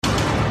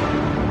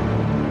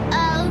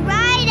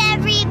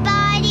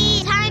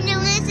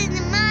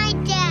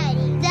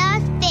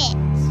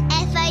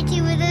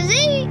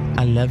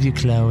love you,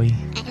 Chloe.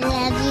 I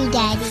love you,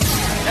 Daddy.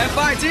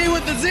 FIT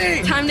with the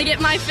Z. Time to get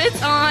my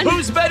Fitz on.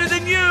 Who's better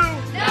than you?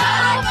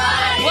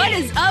 Nobody. What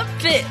is up,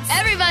 Fitz?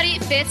 Everybody,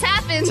 Fitz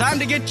happens. Time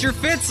to get your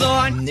Fitz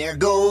on. There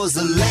goes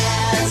the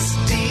last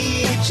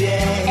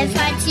DJ.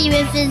 FIT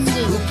with the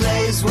Z. Who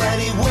plays what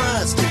he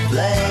wants to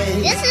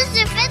play. This is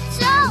the Fitz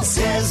Show.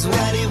 Says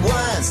what he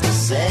wants to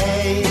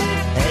say.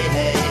 Hey,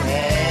 hey,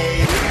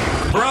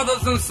 hey.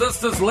 Brothers and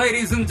sisters,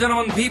 ladies and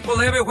gentlemen,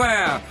 people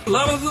everywhere,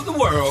 lovers of the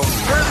world.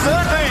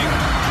 Presenting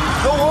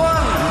the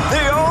one,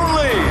 the only.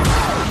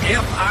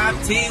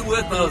 FIT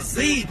with a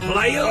Z,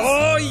 players.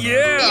 Oh,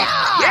 yeah.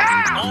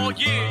 Oh,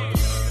 yeah.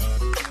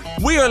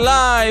 We are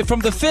live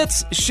from the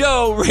Fitz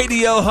Show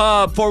Radio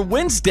Hub for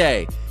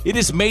Wednesday. It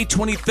is May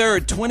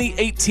 23rd,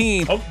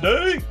 2018. Hump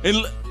day.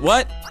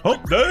 What?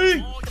 Hump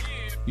day.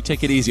 You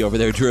take it easy over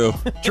there, Drew.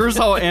 Drew's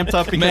all amped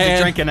up because he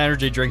drank an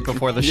energy drink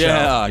before the show.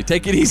 Yeah,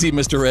 take it easy,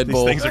 Mr. Red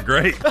Bull. These things are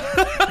great.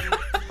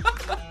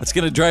 It's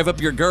going to drive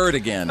up your GERD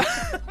again.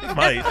 It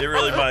might. It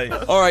really might.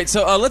 All right,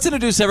 so let's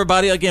introduce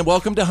everybody. Again,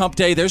 welcome to Hump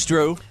Day. There's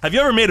Drew. Have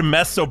you ever made a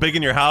mess so big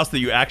in your house that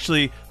you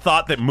actually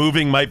thought that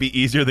moving might be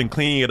easier than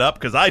cleaning it up?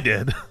 Because I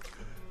did.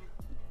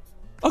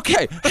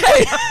 Okay.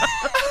 Hey.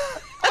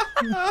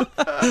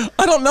 I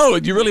don't know.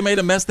 You really made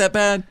a mess that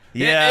bad?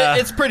 Yeah.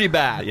 It's pretty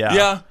bad.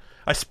 Yeah.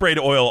 I sprayed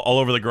oil all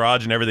over the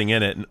garage and everything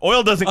in it. And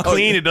oil doesn't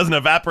clean. It doesn't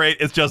evaporate.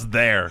 It's just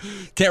there.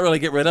 Can't really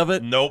get rid of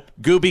it? Nope.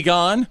 Gooby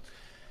gone?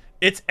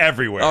 It's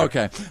everywhere.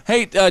 Okay.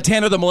 Hey,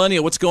 Tanner the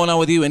Millennial, what's going on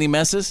with you? Any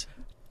messes?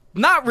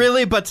 Not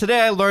really, but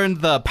today I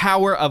learned the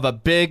power of a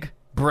big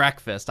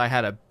breakfast. I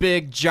had a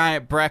big,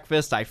 giant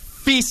breakfast. I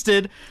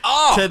feasted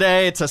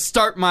today to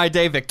start my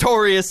day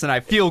victorious, and I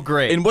feel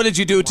great. And what did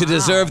you do to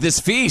deserve this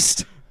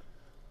feast?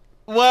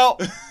 Well,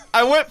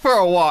 I went for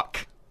a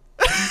walk.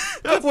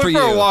 I went for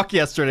a walk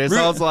yesterday,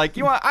 so I was like,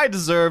 you know what? I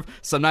deserve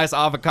some nice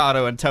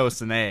avocado and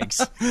toast and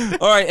eggs.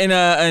 All right,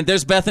 and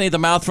there's Bethany, the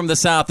mouth from the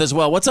South as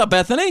well. What's up,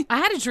 Bethany? I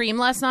had a dream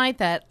last night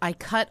that I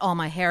cut all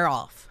my hair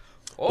off.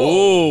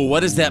 Oh,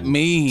 what does that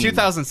mean?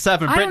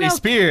 2007, Britney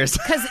Spears.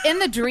 Because in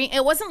the dream,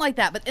 it wasn't like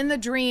that, but in the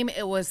dream,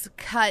 it was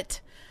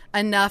cut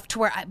enough to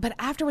where, but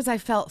afterwards I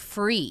felt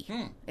free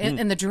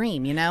in the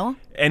dream, you know?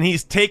 And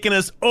he's taking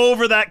us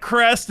over that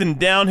crest and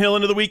downhill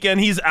into the weekend.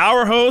 He's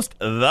our host,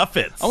 The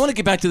Fitz. I want to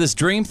get back to this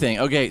dream thing.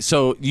 Okay,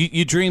 so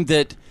you dreamed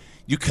that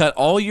you cut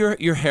all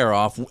your hair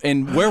off,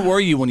 and where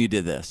were you when you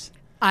did this?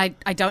 I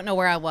don't know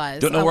where I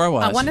was. Don't know where I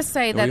was. I want to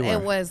say that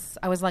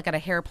I was like at a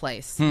hair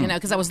place, you know,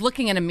 because I was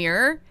looking in a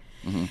mirror.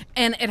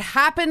 And it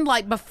happened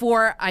like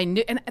before I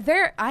knew. And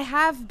I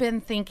have been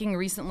thinking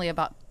recently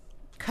about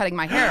cutting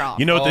my hair off.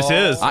 You know what this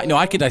is?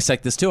 I could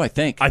dissect this too, I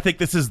think. I think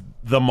this is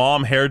the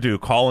mom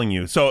hairdo calling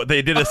you. So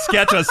they did a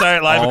sketch on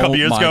Saturday Night Live a couple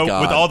years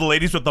ago with all the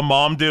ladies with the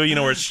mom do, you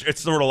know, where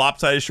it's sort of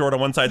lopsided, short on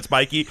one side,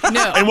 spiky.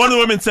 No. And one of the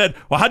women said,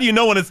 well, how do you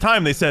know when it's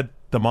time? They said,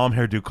 the mom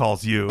hairdo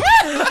calls you.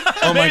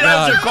 Oh my Maybe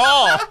God. that's your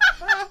call.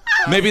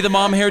 Maybe the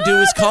mom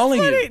hairdo is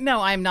calling you.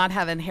 No, I'm not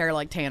having hair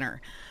like Tanner.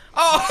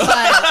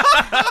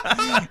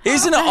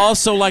 Isn't it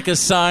also like a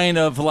sign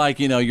of, like,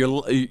 you know,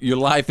 your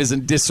life is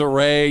in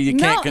disarray, you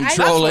can't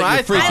control it, you're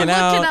freaking out?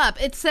 I looked it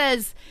up.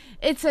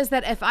 It says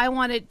that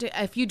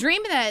if you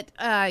dream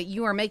that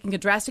you are making a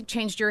drastic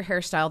change to your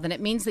hairstyle, then it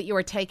means that you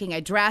are taking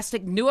a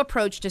drastic new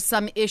approach to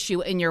some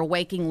issue in your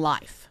waking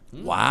life.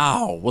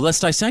 Wow. Well, let's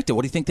dissect it.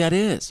 What do you think that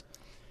is?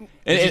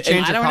 I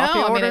don't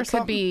know. I mean, it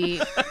could be.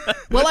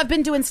 Well, I've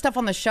been doing stuff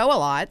on the show a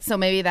lot, so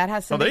maybe that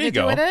has something to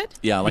do with it.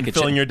 Yeah, like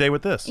filling your day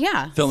with this.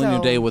 Yeah, filling your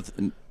day with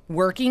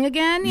working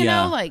again. You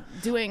know, like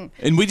doing.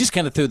 And we just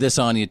kind of threw this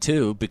on you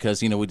too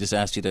because we just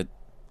asked you to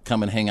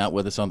come and hang out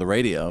with us on the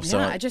radio. So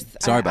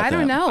sorry about that. I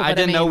don't know. I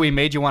didn't know we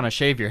made you want to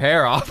shave your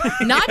hair off.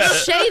 Not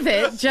shave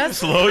it, just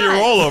slow your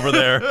roll over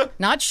there.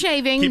 Not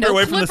shaving. Keep her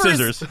away from the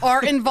scissors.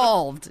 Are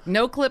involved.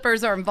 No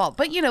clippers are involved.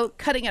 But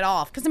cutting it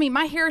off because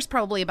my hair is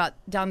probably about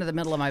down to the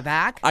middle of my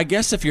back. I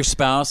guess if your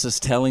spouse is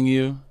telling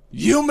you,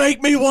 you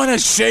make me want to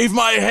shave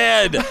my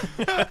head,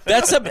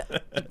 that's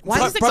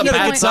probably a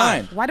good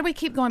sign. Why do we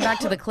keep going back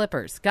to the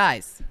clippers,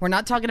 guys? We're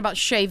not talking about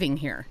shaving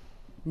here.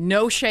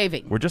 No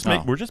shaving. We're just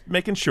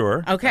making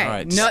sure. Okay.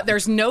 Right. No,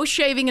 there's no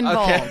shaving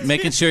involved. Okay.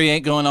 Making sure you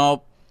ain't going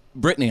all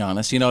Britney on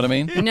us. You know what I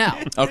mean? No.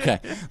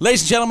 Okay.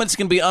 Ladies and gentlemen, it's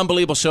going to be an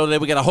unbelievable show today.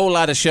 We got a whole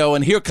lot of show,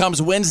 and here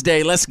comes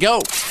Wednesday. Let's go.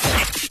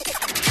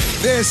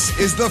 This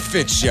is the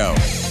Fitz Show.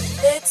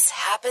 Fitz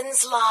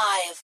happens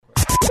live.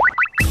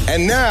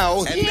 And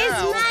now, Here's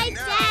my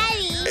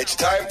daddy. It's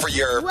time for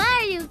your Why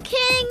are you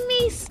kidding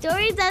me?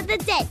 Stories of the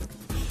day.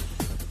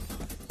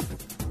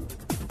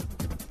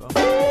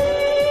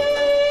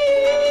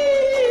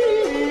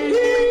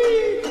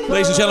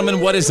 Ladies and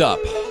gentlemen, what is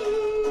up?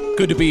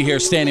 Good to be here,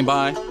 standing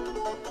by,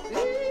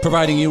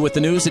 providing you with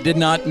the news. It did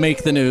not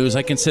make the news.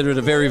 I consider it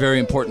a very, very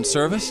important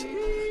service.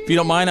 If you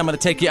don't mind, I'm going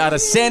to take you out of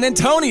San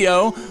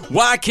Antonio.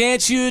 Why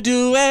can't you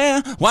do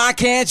it? Why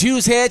can't you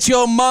set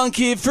your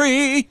monkey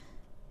free?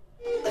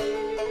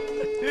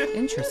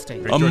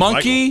 Interesting.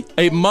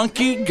 A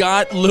monkey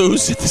got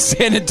loose at the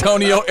San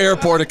Antonio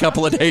airport a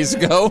couple of days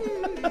ago.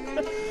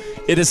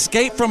 It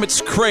escaped from its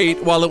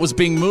crate while it was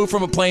being moved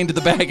from a plane to the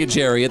baggage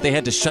area. They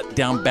had to shut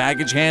down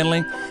baggage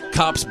handling.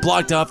 Cops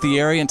blocked off the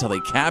area until they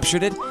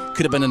captured it.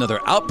 Could have been another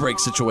outbreak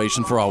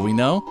situation for all we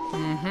know.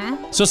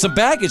 Mm-hmm. So some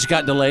baggage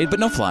got delayed, but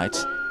no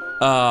flights.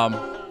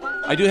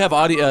 I do have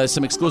audio,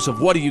 some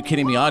exclusive What Are You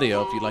Kidding Me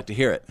audio if you'd like to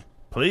hear it.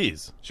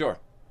 Please. Sure.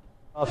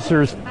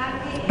 Officers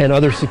and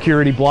other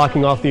security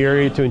blocking off the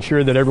area to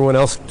ensure that everyone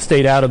else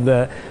stayed out of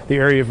the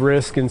area of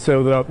risk. And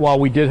so while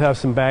we did have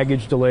some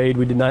baggage delayed,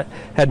 we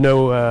had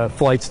no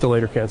flights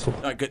delayed or canceled.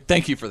 All right, good.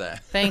 Thank you for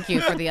that. Thank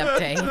you for the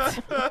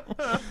update.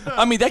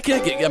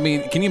 I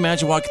mean, can you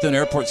imagine walking through an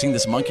airport seeing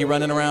this monkey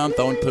running around,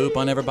 throwing poop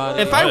on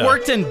everybody? If I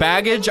worked in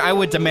baggage, I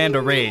would demand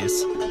a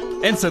raise.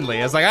 Instantly.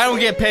 It's like, I don't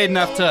get paid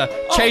enough to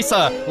chase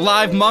a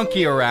live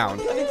monkey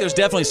around. I think there's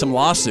definitely some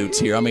lawsuits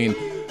here. I mean,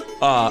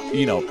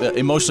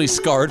 emotionally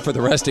scarred for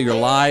the rest of your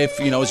life,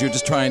 as you're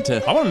just trying to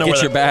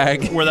get your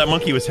bag. Where that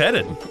monkey was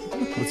headed.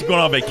 Was he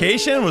going on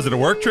vacation? Was it a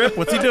work trip?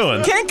 What's he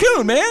doing?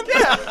 Cancun, man.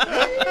 Yeah.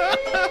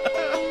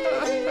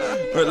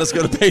 All right, let's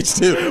go to page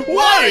 2.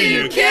 What are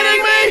you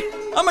kidding me?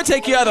 I'm going to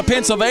take you out of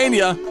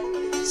Pennsylvania.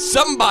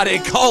 Somebody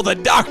call the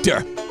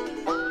doctor.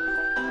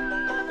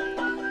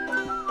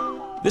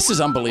 This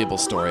is an unbelievable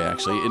story,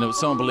 actually. And it was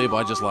so unbelievable,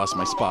 I just lost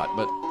my spot.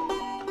 But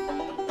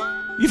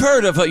you've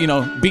heard of,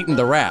 beating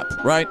the rap,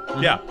 right?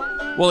 Yeah.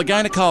 Well, a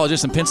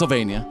gynecologist in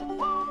Pennsylvania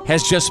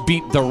has just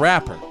beat the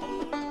rapper,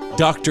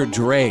 Dr.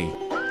 Dre,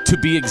 to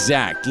be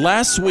exact.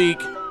 Last week,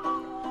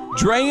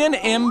 Dreyan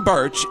M.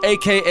 Birch,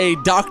 a.k.a.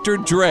 Dr.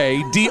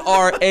 Dre,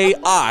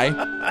 D-R-A-I,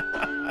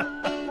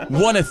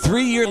 won a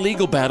 3-year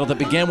legal battle that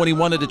began when he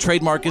wanted to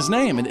trademark his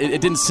name. And it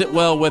didn't sit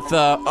well with,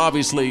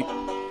 obviously,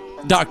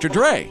 Dr.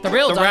 Dre. The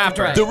real Dr.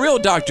 Dre. The real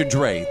Dr.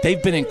 Dre.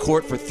 They've been in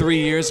court for 3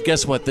 years.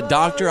 Guess what? The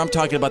doctor, I'm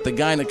talking about the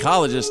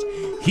gynecologist,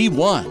 he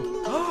won.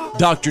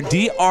 Dr.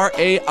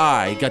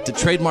 D-R-A-I got to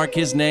trademark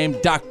his name,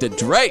 Dr.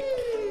 Dre.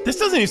 This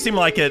doesn't even seem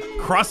like it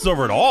crosses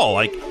over at all.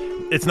 Like,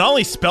 it's not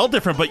only spelled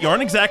different, but you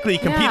aren't exactly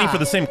competing for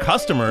the same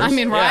customers. I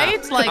mean,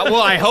 right? Like,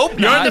 well, I hope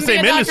you're in the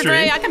same industry.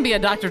 Dre, I can be a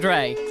Dr.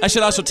 Dre. I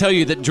should also tell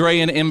you that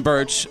Dreyan M.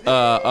 Birch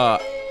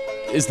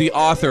is the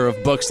author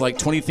of books like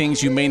 20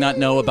 Things You May Not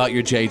Know About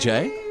Your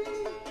JJ.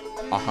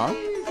 Uh-huh.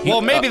 Well,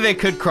 maybe they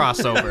could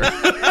cross over. Tanner,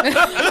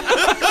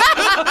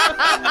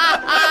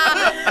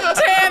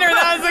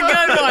 that was a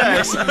good one.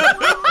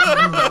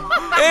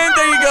 And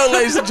there you go,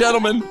 ladies and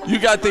gentlemen. You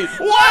got the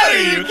What are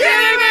you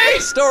kidding me?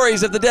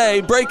 Stories of the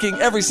day breaking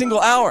every single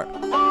hour.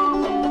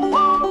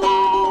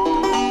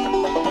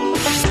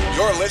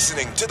 You're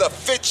listening to The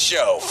Fitz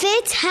Show.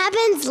 Fitz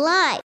happens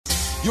live.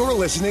 You're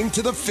listening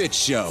to The Fitz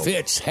Show.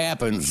 Fitz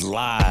happens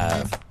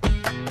live.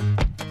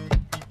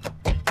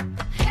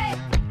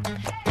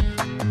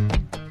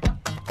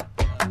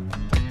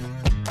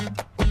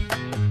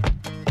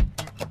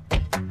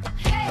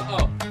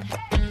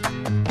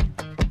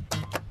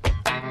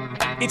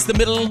 It's the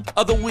middle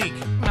of the week.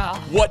 Oh.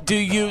 What do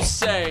you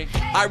say?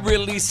 I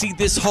really see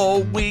this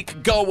whole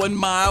week going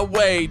my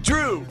way.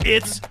 Drew.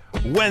 It's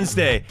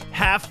Wednesday.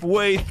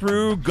 Halfway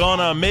through.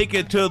 Gonna make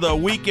it to the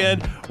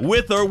weekend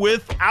with or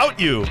without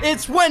you.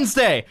 It's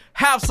Wednesday.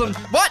 Have some...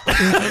 What?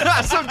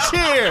 Some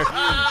cheer.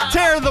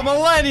 Tara the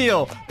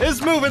Millennial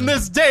is moving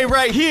this day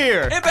right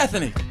here. Hey,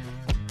 Bethany.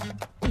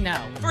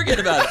 No. Forget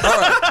about it. All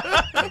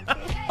right.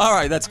 All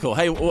right, that's cool.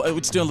 Hey, we're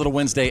just doing a little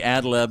Wednesday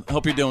ad lib.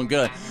 Hope you're doing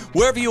good.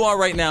 Wherever you are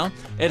right now,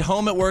 at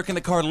home, at work, in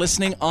the car,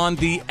 listening on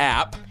the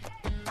app,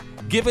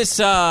 give us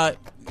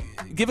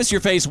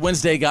your face.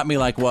 Wednesday got me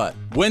like what?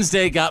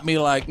 Wednesday got me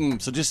like,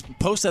 So just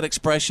post that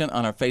expression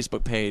on our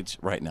Facebook page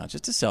right now.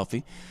 Just a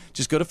selfie.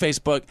 Just go to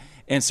Facebook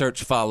and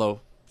search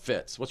Follow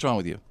Fitz. What's wrong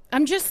with you?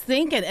 I'm just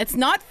thinking, it's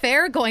not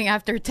fair going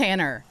after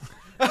Tanner.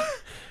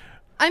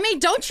 I mean,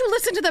 don't you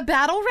listen to the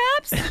battle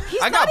raps?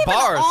 He's not even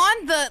bars.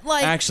 On the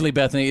like. Actually,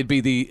 Bethany,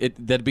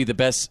 that'd be the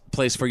best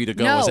place for you to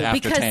go is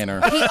after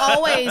Tanner.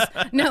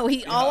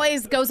 He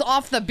always goes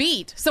off the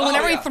beat. So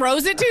whenever he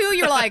throws it to you,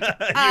 you're like, you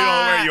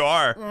know where you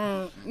are.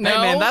 No, hey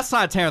man, that's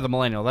not Tanner the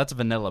Millennial. That's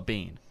Vanilla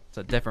Bean. It's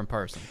a different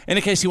person. And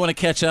in case you want to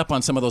catch up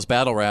on some of those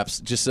battle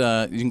raps, just you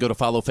can go to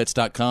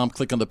followfitz.com,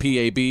 click on the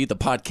PAB, the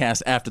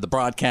podcast after the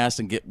broadcast,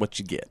 and get what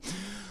you get.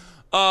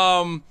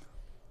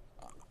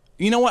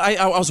 You know what?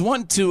 I was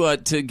wanting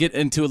to get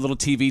into a little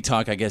TV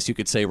talk, I guess you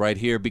could say, right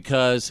here,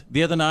 because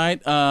the other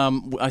night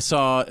I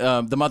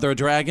saw the Mother of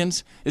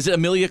Dragons. Is it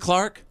Emilia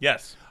Clarke?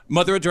 Yes.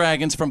 Mother of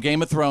Dragons from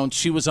Game of Thrones.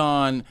 She was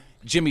on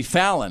Jimmy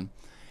Fallon,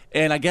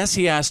 and I guess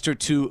he asked her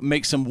to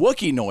make some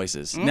Wookiee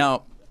noises.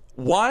 Now,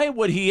 why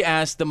would he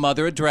ask the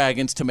Mother of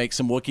Dragons to make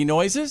some Wookiee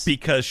noises?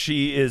 Because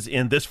she is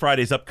in this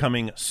Friday's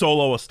upcoming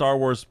Solo, a Star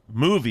Wars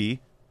movie,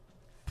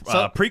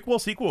 prequel,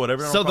 sequel,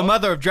 whatever. So the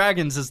Mother of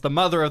Dragons is the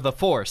Mother of the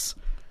Force.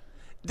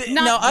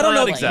 No, I don't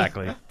know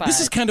exactly. This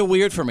is kind of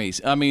weird for me.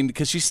 I mean,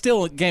 because she's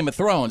still in Game of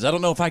Thrones. I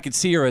don't know if I could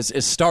see her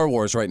as Star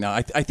Wars right now.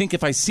 I think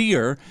if I see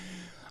her,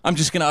 I'm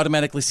just going to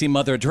automatically see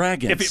Mother of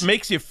Dragons. If it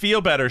makes you feel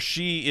better,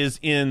 she is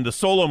in the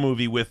Solo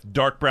movie with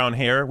dark brown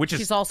hair, which is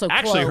She's also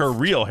actually clothed. her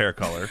real hair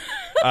color.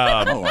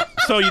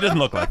 So he doesn't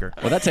look like her.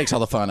 Well, that takes all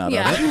the fun out of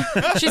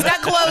it. She's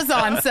got clothes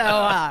on,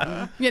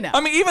 so, you know.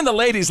 I mean, even the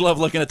ladies love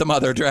looking at the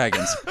mother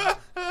dragons.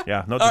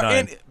 Yeah, no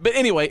denying. But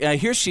anyway,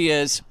 here she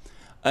is,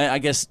 I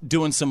guess,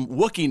 doing some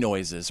Wookiee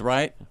noises,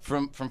 right?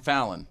 From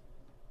Fallon.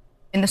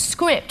 In the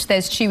script,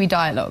 there's Chewie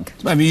dialogue.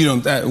 I mean, you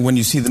don't. When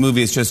you see the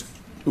movie, it's just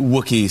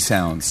Wookiee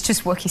sounds. It's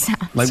just Wookiee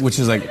sounds. Like, which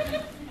is like,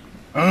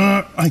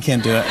 I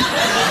can't do it.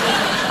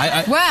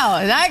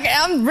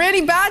 I'm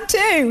really bad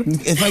too.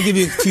 If I give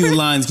you a few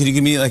lines, could you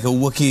give me like a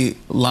Wookiee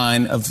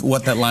line of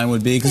what that line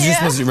would be? Because you're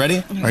supposed to be ready.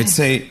 All right,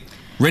 say,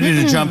 ready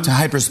to jump to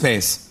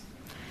hyperspace.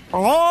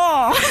 Oh.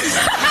 Oh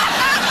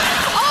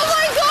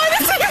my God,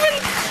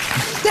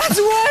 that's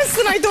worse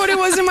than I thought it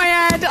was in my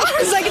head. I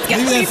was like, it's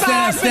getting Maybe me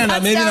bad. stand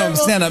up. Maybe no,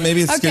 stand up.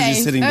 Maybe it's because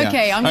you're sitting down.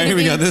 Okay, all right, here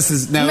we go. This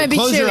is now.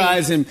 Close your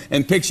eyes and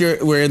picture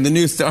we're in the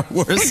new Star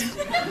Wars.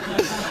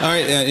 All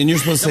right, and you're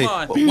supposed to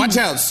say, watch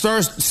out,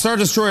 Star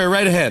Destroyer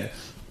right ahead.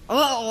 You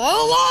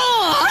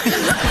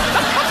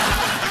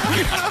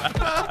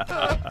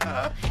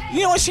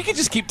know what? She could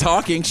just keep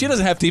talking. She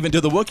doesn't have to even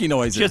do the Wookiee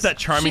noises. She has that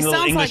charming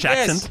little English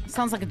accent.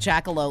 Sounds like a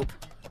jackalope.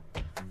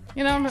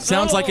 You know,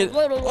 sounds like it.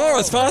 Oh,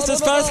 as fast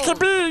can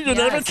be. You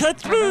never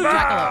catch me.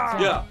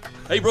 Yeah.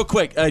 Hey, real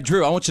quick,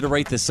 Drew, I want you to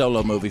rate this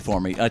Solo movie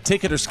for me.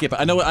 Ticket or skip it.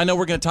 I know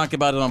we're going to talk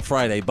about it on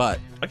Friday, but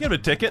I give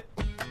it a ticket.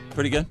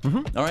 Pretty good.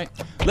 Mm-hmm. All right,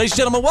 ladies and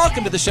gentlemen,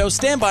 welcome to the show.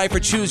 Stand by for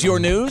Choose Your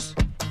News.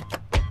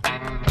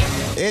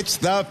 It's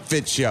the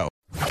Fitz Show.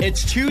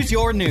 It's Choose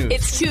Your News.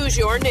 It's Choose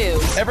Your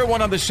News.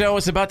 Everyone on the show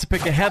is about to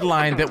pick a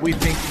headline that we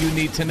think you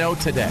need to know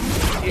today.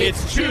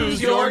 It's Choose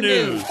Your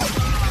News.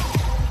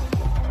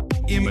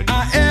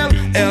 M-I-L-L-E-N-N-I-A.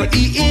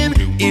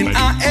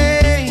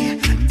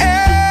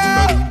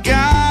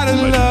 Gotta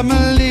love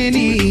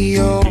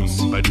millennials.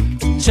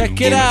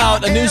 Check it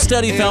out. A new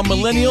study found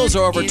millennials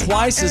are over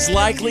twice as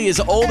likely as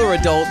older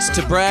adults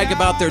to brag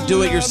about their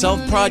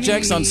do-it-yourself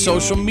projects on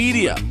social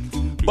media.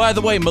 By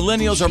the way,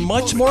 millennials are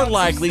much more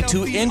likely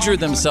to injure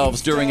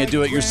themselves during a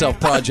do-it-yourself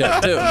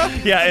project, too.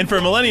 Yeah, and for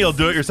a millennial,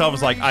 do-it-yourself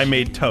is like, I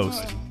made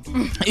toast.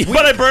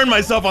 But I burned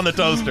myself on the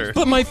toaster.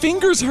 But my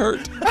fingers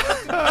hurt.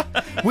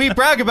 We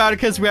brag about it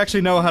because we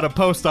actually know how to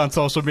post on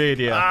social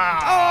media.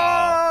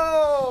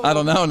 Oh! I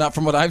don't know, not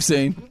from what I've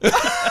seen.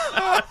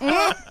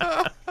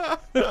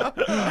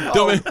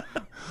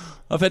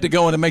 I've had to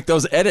go in and make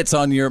those edits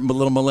on your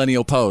little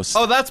millennial posts.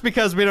 Oh, that's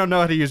because we don't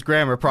know how to use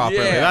grammar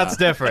properly. Yeah. That's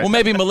different. Well,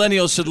 maybe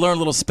millennials should learn a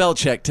little spell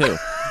check, too,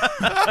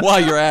 while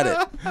you're at it.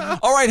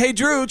 All right, hey,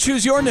 Drew,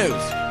 choose your news.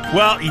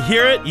 Well, you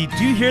hear it? You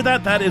do hear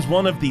that? That is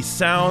one of the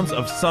sounds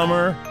of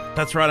summer.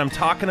 That's right, I'm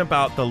talking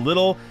about the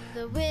little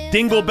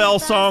Dingle Bell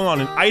song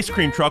on an ice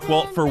cream truck.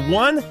 Well, for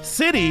one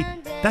city,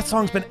 that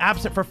song's been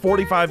absent for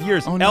 45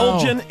 years. Oh, no.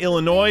 Elgin,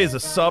 Illinois is a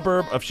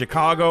suburb of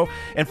Chicago.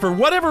 And for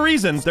whatever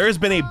reason, there has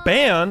been a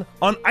ban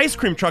on ice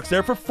cream trucks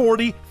there for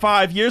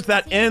 45 years.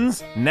 That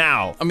ends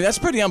now. I mean, that's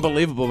pretty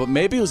unbelievable, but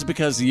maybe it was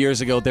because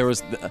years ago there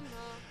was...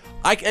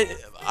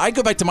 I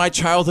go back to my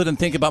childhood and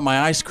think about my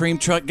ice cream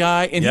truck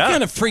guy, and he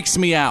kind of freaks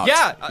me out.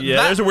 Yeah,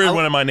 there's a weird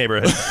one in my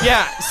neighborhood.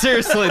 Yeah,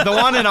 seriously, the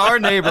one in our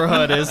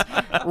neighborhood is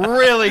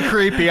really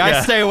creepy.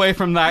 I stay away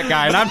from that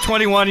guy, and I'm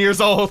 21 years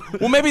old.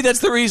 Well, maybe that's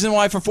the reason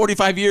why for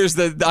 45 years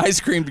the ice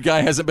cream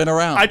guy hasn't been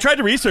around. I tried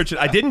to research it.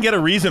 I didn't get a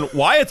reason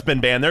why it's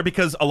been banned there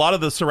because a lot of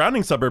the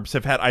surrounding suburbs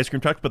have had ice cream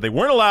trucks, but they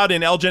weren't allowed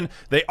in Elgin.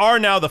 They are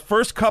now. The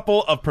first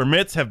couple of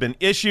permits have been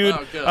issued.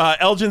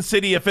 Elgin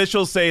city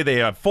officials say they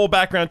have full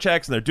background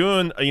checks, and they're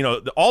doing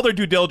all their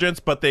due diligence,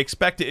 but they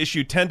expect to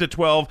issue 10 to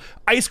 12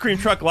 ice cream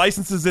truck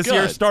licenses this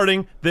year,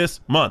 starting this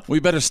month. We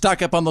better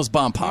stock up on those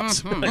bomb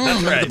pops. That's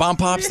Remember right. the bomb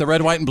pops, the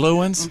red, white, and blue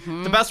ones?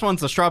 The best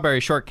one's the strawberry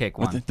shortcake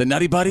one. The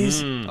Nutty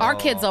Buddies? Our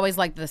kids always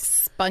like the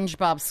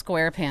SpongeBob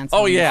SquarePants.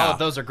 Oh, yeah. Oh,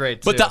 those are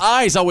great, too. But the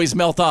eyes always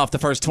melt off the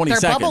first 20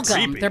 seconds.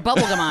 They're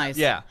bubblegum eyes.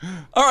 Yeah.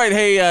 All right,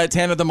 hey,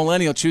 Tanner the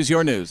Millennial, choose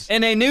your news.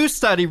 In a new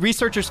study,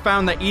 researchers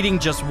found that eating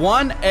just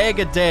one egg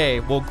a day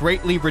will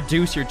greatly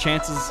reduce your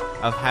chances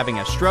of having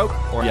a stroke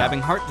or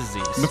having heart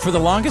disease. But for the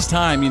longest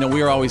time,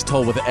 we were always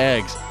told with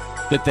eggs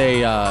that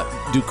they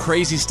do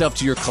crazy stuff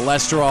to your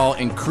cholesterol,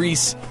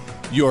 increase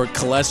your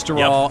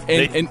cholesterol,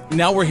 and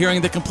now we're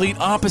hearing the complete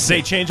opposite.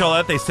 They changed all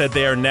that. They said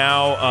they are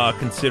now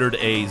considered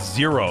a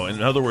zero.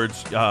 In other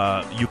words,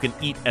 you can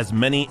eat as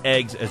many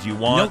eggs as you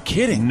want. No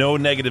kidding. No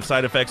negative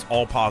side effects,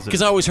 all positive.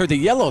 Because I always heard the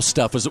yellow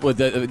stuff was with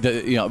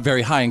the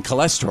very high in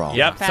cholesterol.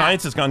 Yep,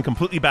 science has gone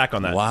completely back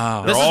on that.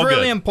 Wow. This is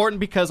really important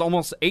because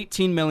almost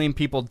 18 million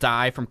people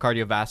die from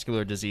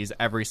cardiovascular disease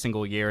every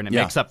single year, and it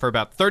makes up for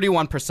about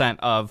 31%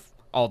 of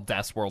all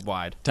deaths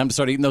worldwide. Time to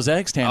start eating those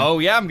eggs, Tanner. Oh,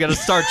 yeah, I'm going to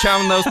start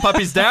chowing those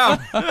puppies down.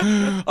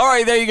 All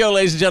right, there you go,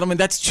 ladies and gentlemen.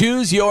 That's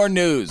Choose Your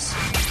News.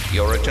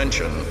 Your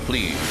attention,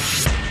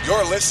 please.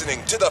 You're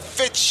listening to The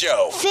Fitz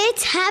Show.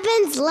 Fitz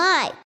happens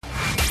live.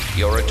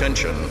 Your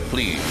attention,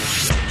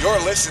 please.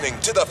 You're listening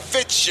to The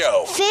Fitz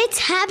Show. Fitz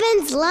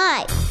happens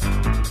live.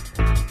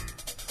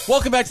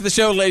 Welcome back to the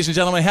show, ladies and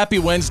gentlemen. Happy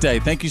Wednesday.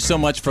 Thank you so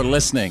much for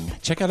listening.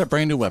 Check out our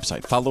brand new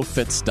website,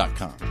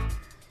 followfitz.com.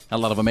 A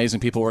lot of amazing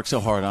people work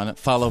so hard on it.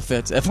 Follow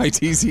Fitz,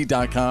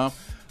 FITZ.com.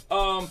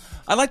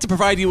 I'd like to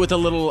provide you with a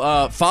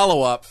little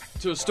follow-up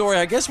to a story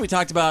I guess we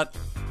talked about,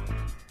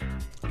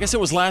 I guess it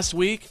was last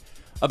week,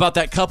 about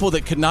that couple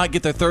that could not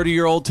get their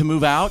 30-year-old to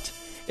move out,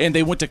 and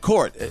they went to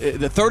court.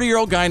 The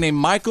 30-year-old guy named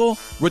Michael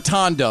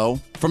Rotondo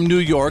from New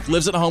York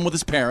lives at home with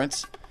his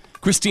parents,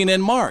 Christina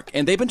and Mark,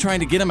 and they've been trying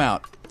to get him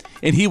out,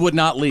 and he would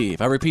not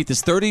leave. I repeat,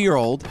 this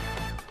 30-year-old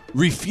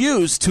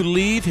refused to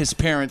leave his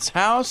parents'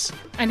 house.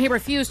 And he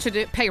refused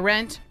to pay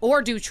rent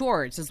or do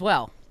chores as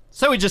well.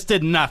 So he just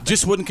did nothing.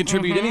 Just wouldn't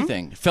contribute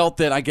anything. Felt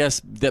that, I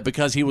guess, that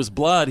because he was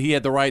blood, he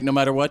had the right, no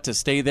matter what, to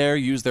stay there,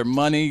 use their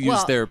money,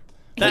 use their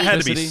That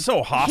had to be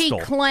so hostile.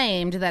 He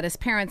claimed that his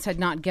parents had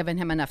not given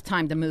him enough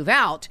time to move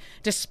out,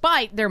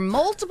 despite their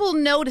multiple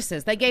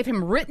notices. They gave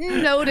him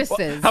written notices.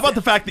 Well, how about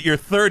the fact that you're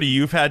 30,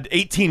 you've had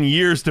 18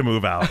 years to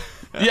move out?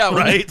 Yeah,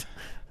 right?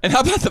 And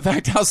how about the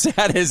fact, how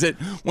sad is it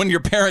when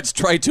your parents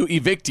try to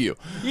evict you?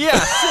 Yeah,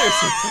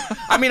 seriously.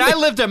 I mean, I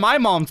lived at my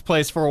mom's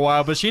place for a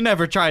while, but she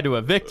never tried to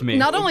evict me.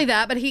 Not only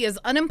that, but he is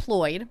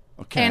unemployed.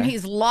 Okay. And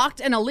he's locked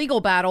in a legal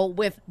battle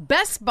with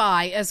Best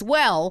Buy as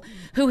well,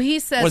 who he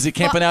says... Was he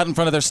camping out in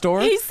front of their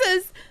store? He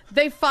says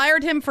they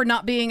fired him for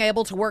not being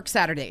able to work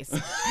Saturdays.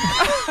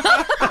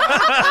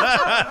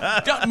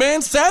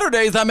 Man,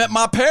 Saturdays I'm at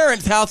my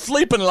parents' house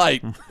sleeping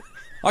late.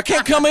 I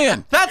can't come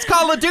in. That's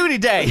Call of Duty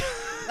Day.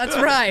 That's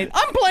right.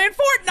 I'm playing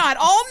Fortnite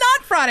all night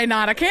Friday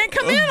night. I can't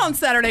come in on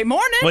Saturday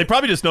morning. Well, he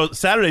probably just knows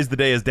Saturday's the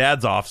day his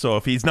dad's off, so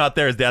if he's not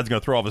there, his dad's going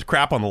to throw all his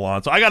crap on the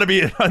lawn. So I got to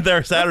be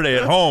there Saturday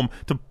at home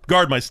to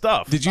guard my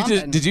stuff. Did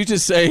you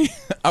just say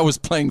I was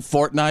playing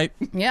Fortnite?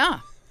 Yeah.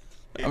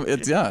 You're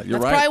That's right.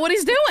 That's probably what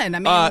he's doing. I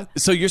mean,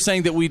 so you're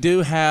saying that we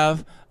do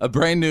have a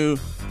brand new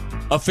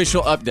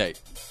official update.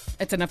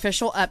 It's an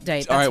official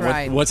update. All That's right,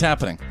 right. what's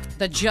happening?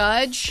 The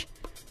judge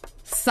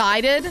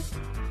sided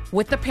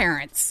with the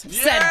parents.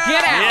 Said,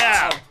 get out.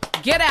 Yeah.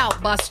 Get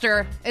out,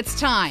 Buster. It's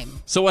time.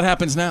 So what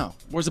happens now?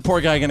 Where's the poor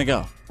guy going to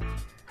go?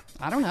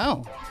 I don't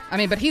know. I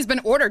mean, but he's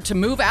been ordered to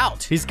move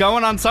out. He's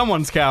going on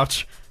someone's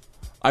couch.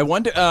 I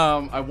wonder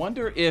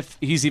if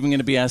he's even going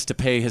to be asked to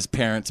pay his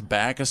parents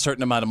back a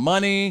certain amount of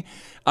money.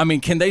 I mean,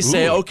 can they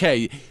say,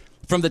 okay,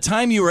 from the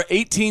time you were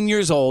 18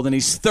 years old, and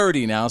he's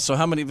 30 now, so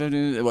how many?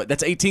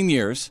 That's 18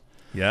 years.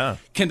 Yeah.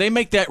 Can they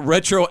make that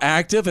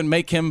retroactive and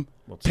make him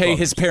pay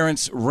his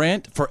parents'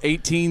 rent for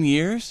 18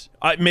 years?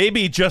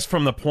 Maybe just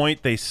from the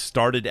point they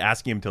started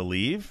asking him to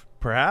leave,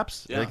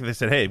 perhaps. Yeah. Like they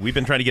said, hey, we've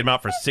been trying to get him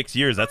out for 6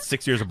 years. That's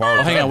 6 years of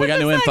borrowed time. Hang on, we got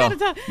new info.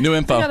 New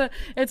info.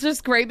 It's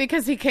just great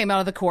because he came out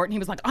of the court and he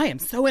was like, I am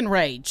so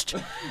enraged.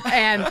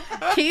 And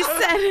he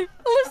said,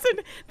 listen,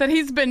 that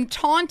he's been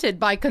taunted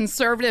by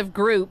conservative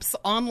groups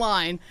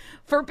online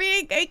for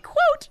being a,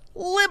 quote,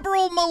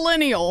 liberal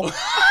millennial. We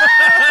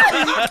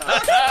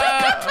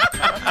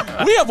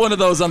have one of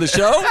those on the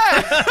show.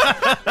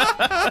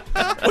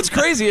 What's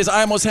crazy is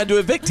I almost had to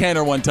evict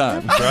Tanner one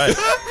time. Right.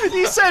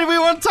 You said we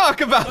won't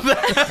talk about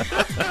that.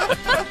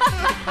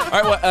 All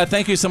right, well,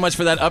 thank you so much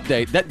for that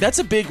update. That's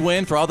a big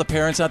win for all the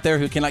parents out there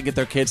who cannot get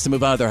their kids to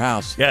move out of their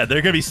house. Yeah,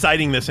 they're going to be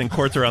citing this in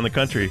courts around the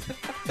country.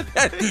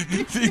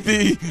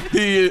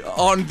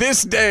 On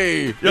this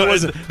day, it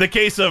was the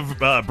case of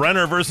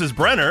Brenner versus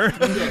Brenner.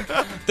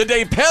 The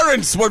day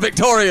parents were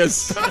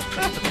victorious.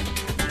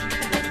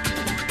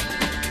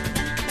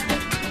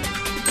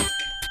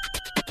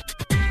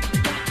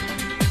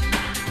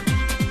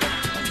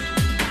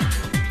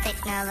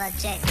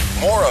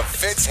 More of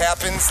Fitz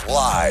Happens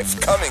Live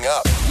coming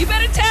up. You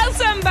better tell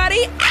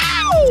somebody.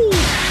 Ow!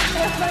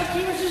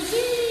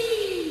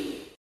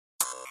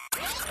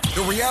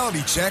 The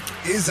reality check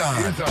is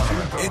on.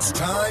 It's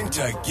time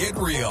to get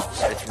real.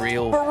 It's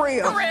real. For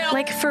real.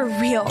 Like for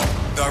real.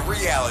 The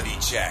reality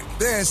check.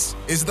 This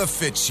is The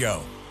Fitz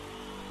Show.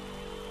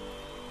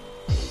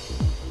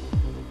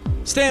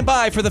 Stand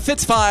by for the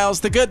Fitz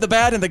Files, the good, the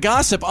bad, and the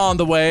gossip on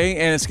the way,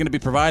 and it's going to be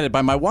provided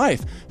by my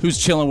wife, who's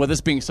chilling with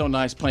us, being so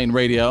nice playing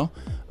radio.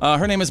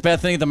 Her name is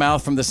Bethany, the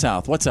mouth from the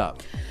South. What's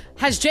up?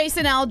 Has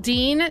Jason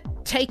Aldean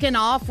taken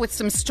off with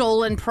some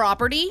stolen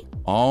property?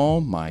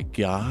 Oh, my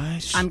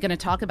gosh. I'm going to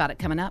talk about it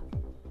coming up.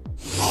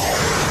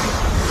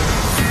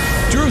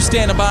 Drew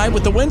standing by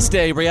with the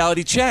Wednesday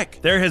reality check.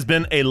 There has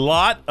been a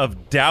lot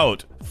of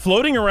doubt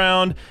floating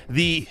around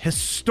the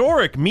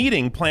historic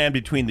meeting planned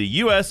between the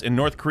U.S. and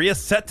North Korea,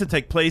 set to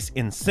take place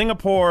in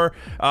Singapore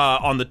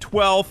on the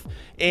 12th.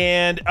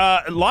 And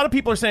a lot of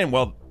people are saying,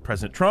 well,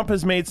 President Trump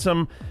has made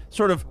some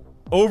sort of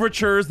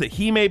overtures that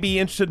he may be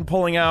interested in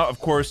pulling out. Of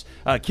course,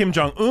 Kim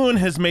Jong-un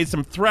has made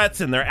some threats,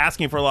 and they're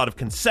asking for a lot of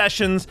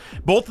concessions.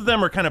 Both of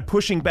them are kind of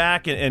pushing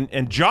back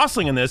and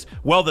jostling in this.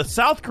 Well, the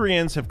South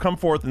Koreans have come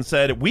forth and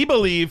said, we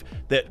believe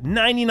that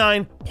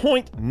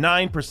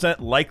 99.9%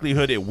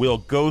 likelihood it will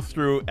go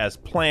through as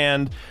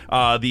planned.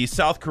 The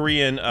South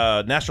Korean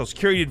National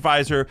Security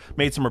Advisor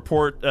made some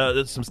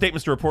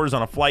statements to reporters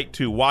on a flight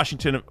to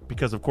Washington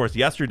because, of course,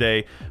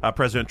 yesterday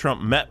President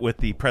Trump met with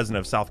the president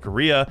of South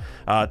Korea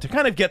to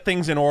kind of get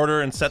things in order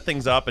and set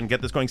things up and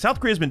get this going. South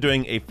Korea's been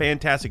doing a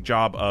fantastic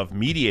job of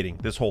mediating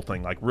this whole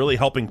thing, like really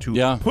helping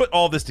to put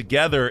all this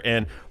together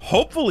and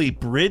hopefully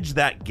bridge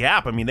that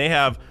gap. I mean, they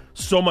have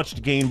so much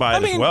to gain by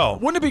it as well.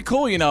 Wouldn't it be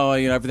cool?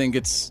 Everything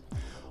gets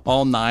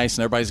all nice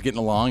and everybody's getting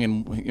along,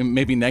 and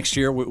maybe next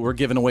year we're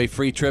giving away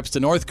free trips to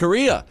North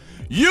Korea.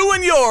 You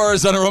and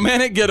yours on a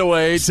romantic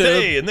getaway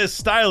Stay in this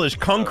stylish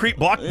concrete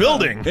block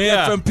building.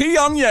 Yeah, from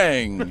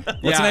Pyongyang.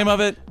 What's the name of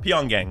it?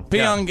 Pyongyang.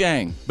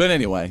 Pyongyang. But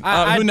anyway,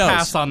 I'd who knows?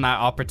 pass on that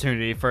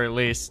opportunity for at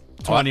least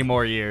 20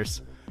 more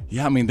years.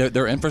 Yeah, I mean,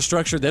 their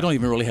infrastructure, they don't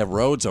even really have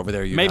roads over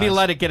there, Maybe guys.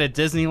 let it get a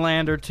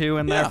Disneyland or two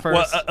in there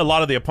first. Well, a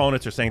lot of the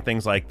opponents are saying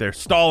things like they're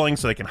stalling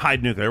so they can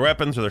hide nuclear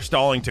weapons, or they're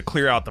stalling to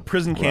clear out the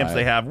prison camps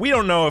they have. We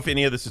don't know if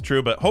any of this is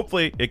true, but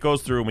hopefully it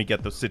goes through and we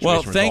get the situation Well,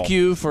 resolved. thank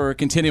you for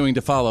continuing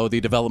to follow the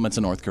developments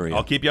in North Korea.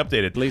 I'll keep you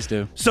updated. Please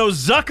do. So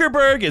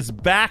Zuckerberg is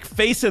back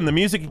facing the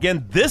music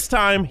again. This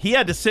time, he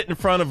had to sit in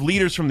front of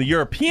leaders from the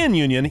European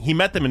Union. He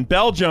met them in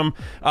Belgium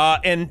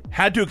and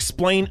had to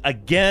explain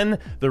again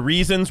the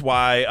reasons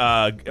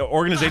why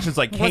organizations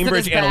like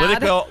Cambridge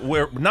Analytica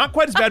were not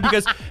quite as bad,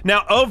 because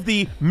now of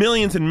the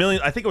millions and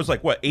millions, I think it was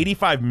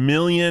 85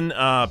 million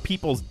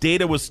people's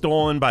data was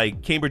stolen by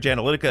Cambridge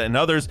Analytica and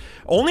others.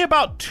 Only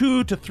about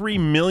 2 to 3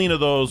 million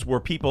of those were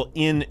people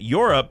in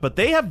Europe, but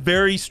they have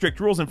very strict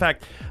rules. In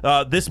fact,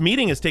 this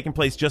meeting has taken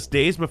place just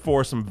days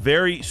before some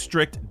very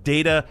strict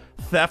data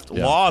theft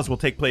laws will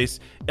take place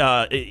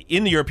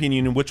in the European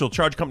Union, which will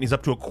charge companies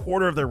up to a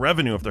quarter of their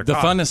revenue if they're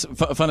caught. The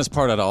funnest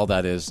part of all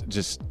that is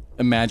just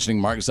imagining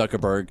Mark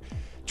Zuckerberg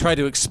try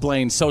to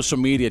explain social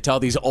media to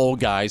all these old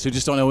guys who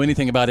just don't know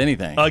anything about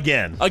anything.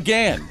 Again.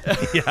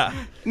 Yeah.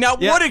 Now,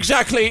 what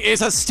exactly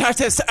is a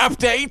status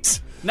update?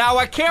 Now,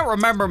 I can't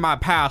remember my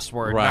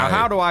password. Right. Now,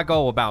 how do I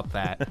go about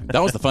that?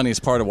 That was the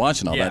funniest part of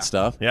watching all that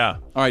stuff. Yeah.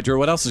 All right, Drew,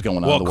 what else is going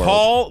on Well, in the world?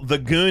 call the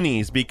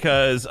Goonies,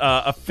 because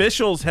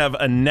officials have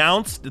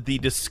announced the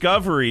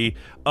discovery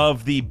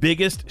of the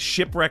biggest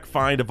shipwreck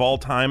find of all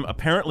time.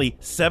 Apparently,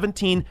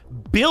 $17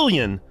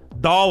 billion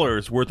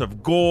worth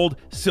of gold,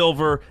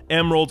 silver,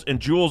 emeralds, and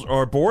jewels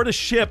are aboard a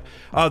ship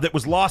that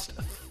was lost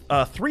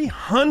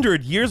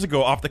 300 years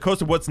ago off the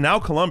coast of what's now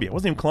Colombia. It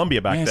wasn't even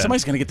Colombia back then.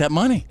 Somebody's going to get that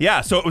money.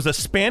 Yeah, so it was a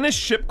Spanish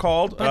ship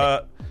called... hold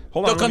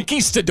on. The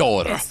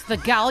Conquistador. It's the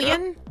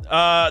galleon?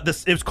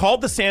 It was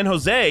called the San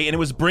Jose, and it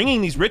was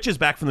bringing these riches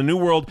back from the New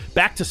World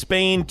back to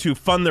Spain to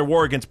fund their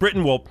war against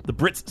Britain. Well, the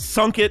Brits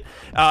sunk it,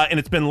 and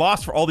it's been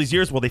lost for all these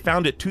years. Well, they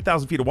found it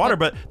 2,000 feet of water,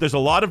 but there's a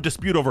lot of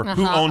dispute over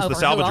who owns the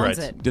salvage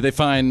rights. Did they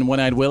find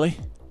One-Eyed Willie?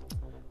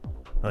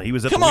 He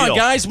was at Come the wheel. on,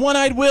 guys,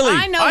 One-Eyed Willie.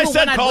 I know I who said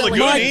One-Eyed call the Willie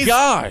Goonies. My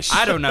gosh.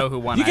 I don't know who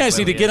One-Eyed You guys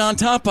Willie need to get is. on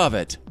top of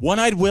it.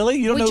 One-Eyed Willie?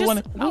 You don't know who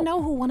One-Eyed... We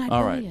know who One-Eyed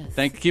All Willie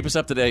right. is. Keep us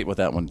up to date with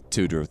that one,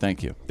 too, Drew.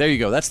 Thank you. There you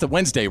go. That's the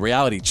Wednesday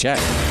reality check.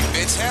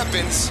 It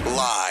happens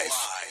live.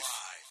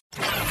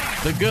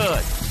 The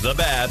good. The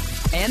bad.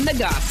 And the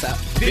gossip.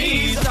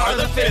 These are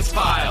the Fitz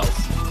Files.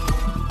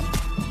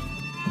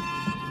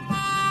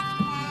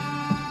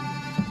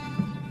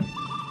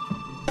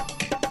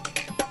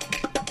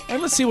 All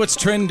right, let's see what's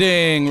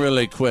trending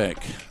really quick.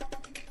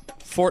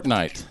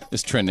 Fortnite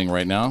is trending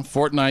right now.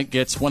 Fortnite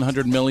gets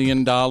 $100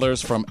 million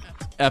from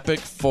Epic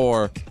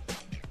for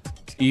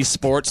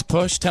esports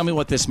push. Tell me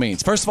what this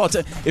means. First of all,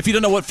 if you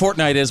don't know what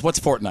Fortnite is, what's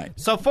Fortnite?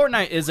 So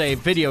Fortnite is a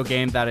video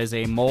game that is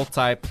a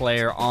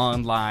multiplayer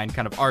online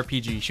kind of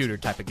RPG shooter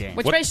type of game.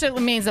 Which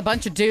basically means a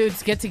bunch of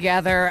dudes get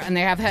together and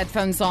they have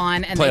headphones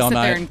on and Play they all sit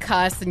there night. and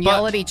cuss and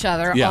yell at each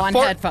other on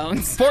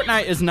headphones.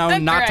 Fortnite is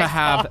known not to Xbox.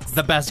 have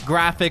the best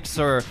graphics,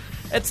 or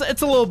it's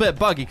a little bit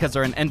buggy because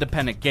they're an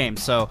independent game.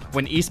 So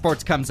when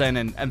esports comes in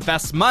and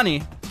invests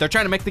money, they're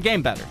trying to make the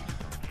game better.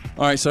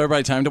 All right, so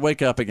everybody, time to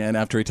wake up again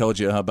after he told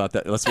you about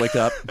that. Let's wake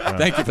up.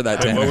 Thank you for that,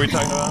 Dan. What were we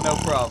talking about? No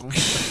problem.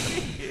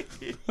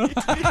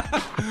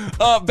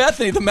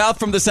 Bethany, the mouth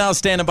from the south,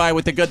 standing by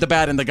with the good, the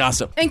bad, and the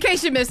gossip. In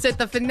case you missed it,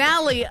 the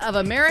finale of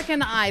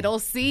American Idol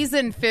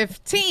Season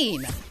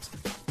 15.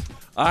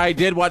 I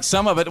did watch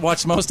some of it,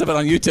 watched most of it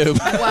on YouTube.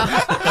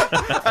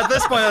 At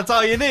this point, that's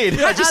all you need.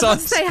 I was going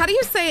to say, how do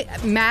you say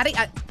Maddie?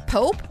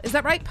 Pope? Is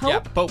that right? Pope? Yeah,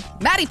 Pope.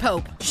 Maddie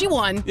Pope. She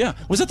won. Yeah.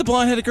 Was that the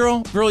blonde-headed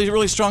girl? Really,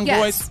 really strong Yes.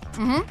 voice?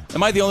 Mm-hmm.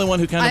 Am I the only one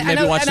who kind of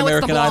maybe watched I know it's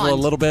the American Idol a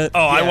blonde. little bit?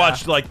 Oh, I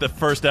watched the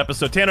first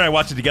episode. Tanner and I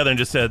watched it together and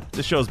just said,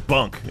 this show's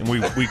bunk. And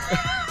we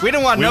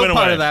didn't want no went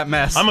part away. of that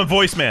mess. I'm a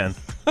voice man.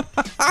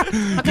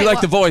 You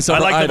like the voice over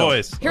I like Idol. the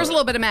voice. Here's a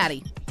little bit of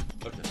Maddie.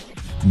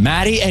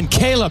 Maddie and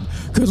Caleb,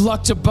 good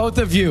luck to both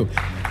of you.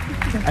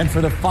 And for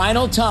the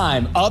final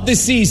time of the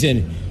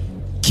season,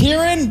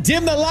 Kieran,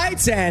 dim the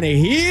lights, and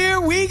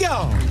here we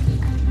go.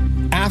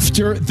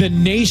 After the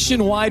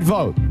nationwide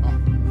vote,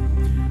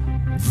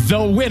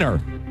 the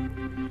winner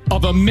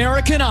of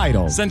American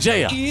Idol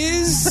Sanjaya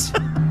is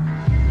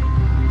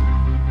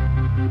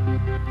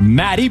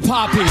Maddie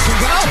Poppy. Poppy.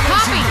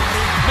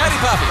 Maddie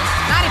Poppy.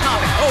 Maddie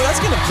Poppy. Oh, that's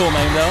kind of a cool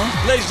name, though.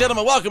 Ladies and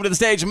gentlemen, welcome to the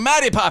stage,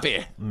 Maddie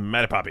Poppy.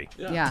 Maddie Poppy.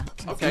 Yeah.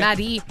 Okay.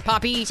 Maddie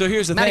Poppy. So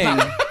here's the Maddie thing.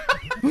 Poppy.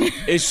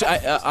 Is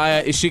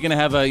she going to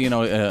have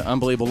a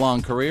unbelievable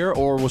long career,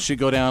 or will she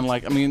go down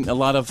like a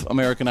lot of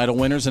American Idol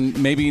winners,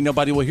 and maybe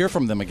nobody will hear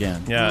from them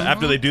again? Yeah,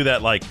 after they do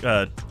that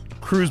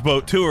cruise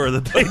boat tour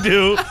that they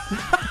do,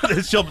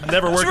 she'll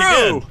never work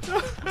again.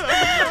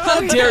 How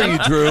How dare you,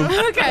 Drew?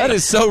 Okay. That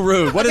is so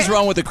rude. What is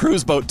wrong with the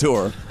cruise boat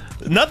tour?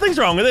 Nothing's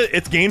wrong with it.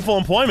 It's gainful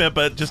employment,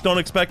 but just don't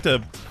expect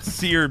to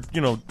see her,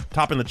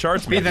 top in the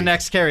charts. Be the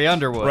next Carrie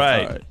Underwood.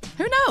 Right.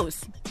 Who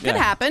knows? Could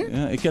happen.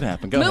 Yeah, it could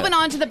happen. Go Moving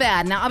ahead. on to the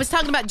bad. Now, I was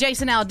talking about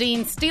Jason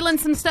Aldean stealing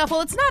some stuff.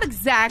 Well, it's not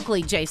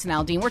exactly Jason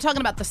Aldean. We're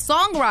talking about the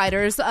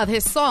songwriters of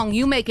his song,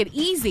 You Make It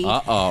Easy.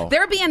 Uh-oh.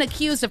 They're being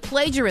accused of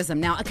plagiarism.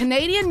 Now, a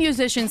Canadian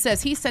musician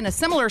says he sent a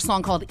similar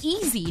song called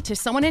Easy to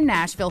someone in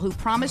Nashville who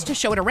promised to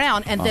show it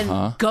around and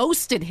then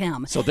ghosted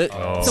him. So, this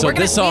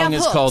we song have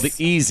is hooks. called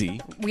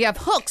Easy. We have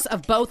hooks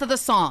of both of the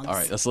songs. All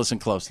right, let's listen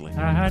closely.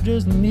 I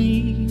just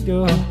need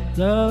your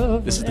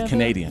love. This is the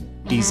Canadian.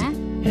 Easy.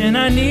 And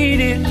I need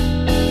it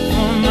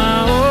on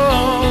my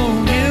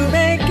own. You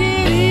make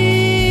it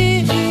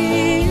easy.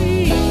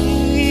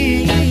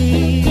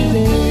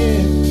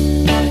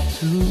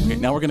 Okay,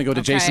 now we're going to go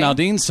to Jason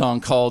Aldean's song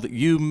called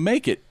You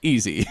Make It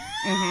Easy.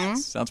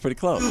 Sounds pretty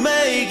close.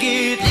 Make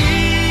it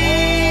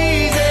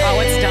easy. Oh,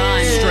 it's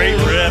done. Straight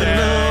rip.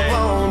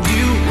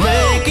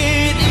 Make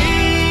it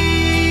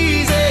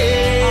easy.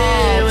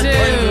 Oh,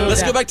 dude.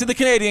 Let's go back to the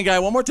Canadian guy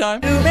one more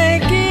time. You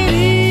make it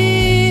easy.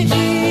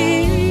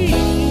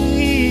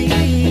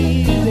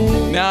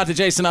 Now to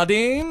Jason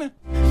Aldean.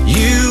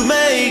 You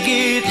make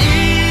it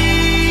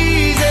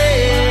easy.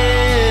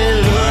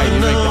 All right, you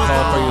make the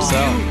call for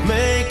yourself.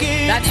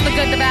 That's the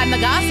good, the bad, and the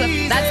gossip.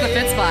 That's the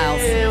Fitz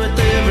Files. With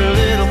every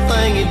little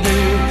thing you do,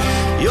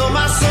 you're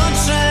my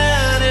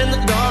sunshine in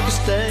the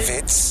darkest day.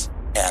 Fitz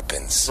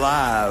happens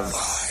live.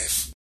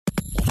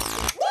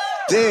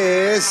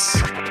 This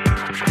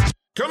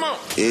Come on.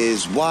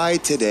 is why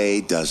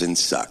today doesn't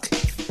suck.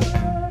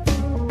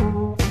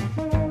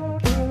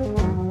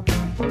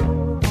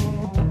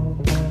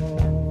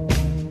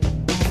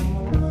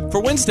 For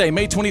Wednesday,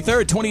 May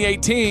 23rd,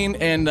 2018.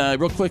 And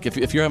real quick,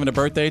 if you're having a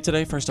birthday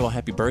today, first of all,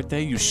 happy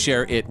birthday. You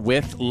share it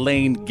with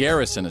Lane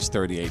Garrison is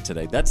 38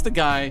 today. That's the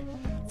guy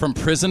from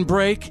Prison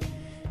Break.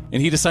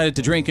 And he decided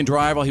to drink and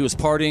drive while he was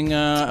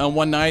partying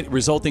one night,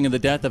 resulting in the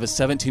death of a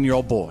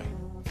 17-year-old boy.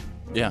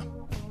 Yeah.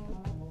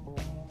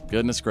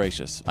 Goodness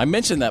gracious. I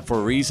mentioned that for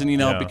a reason,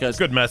 because...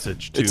 Good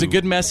message, too. It's a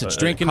good message,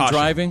 drinking and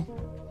driving.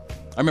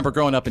 I remember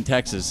growing up in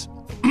Texas,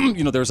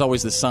 there was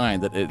always this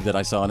sign that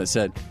I saw, and it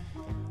said...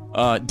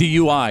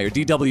 DUI or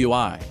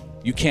DWI,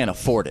 you can't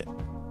afford it.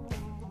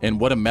 And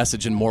what a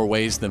message in more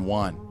ways than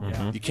one.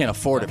 Mm-hmm. You can't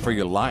afford it for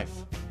your life,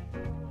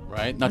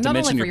 right? Not to Not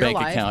mention only your for bank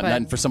your life, account, but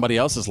not for somebody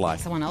else's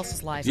life. Someone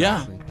else's life.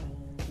 Yeah.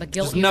 The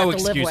guilt There's you no have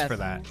to live excuse with. for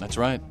that. That's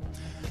right.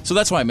 So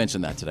that's why I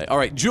mentioned that today. All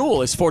right,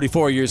 Jewel is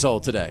 44 years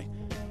old today.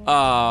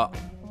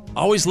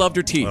 Always loved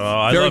her teeth.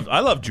 I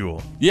love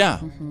Jewel. Yeah.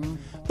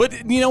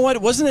 But you know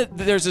what? Wasn't it,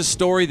 there's a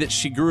story that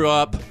she grew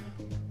up...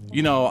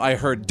 I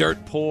heard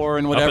dirt poor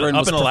and whatever.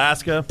 Up in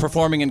Alaska.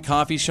 Performing in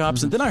coffee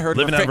shops. And then I heard...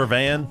 Living out of her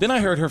van. Then I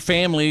heard her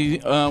family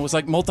was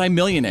like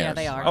multimillionaires. Yeah,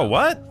 they are. Oh,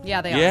 what?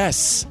 Yeah, they are.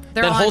 Yes.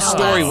 They're that whole on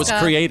story was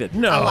Alaska. created.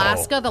 No.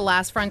 Alaska, the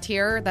last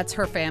frontier, that's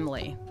her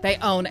family. They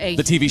own a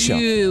The TV show.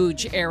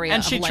 huge area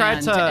And of she land tried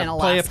in to Alaska.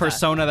 play a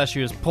persona that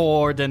she was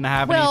poor, didn't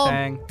have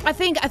anything. I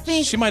think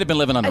She might have been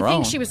living on her I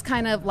own. think she was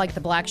kind of like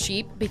the black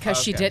sheep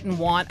because she didn't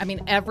want. I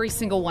mean, every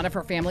single one of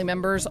her family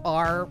members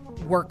are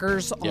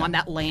workers on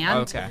that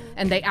land, Okay.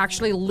 and they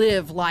actually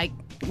live like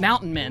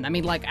mountain men. I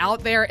mean, like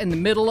out there in the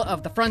middle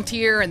of the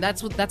frontier, and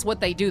that's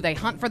what they do. They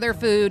hunt for their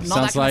food and all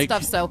that Sounds kind like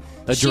of stuff.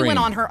 So a she dream. went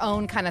on her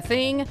own kind of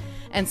thing.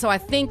 And so I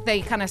think they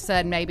kind of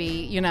said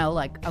maybe,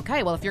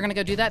 okay, well, if you're going to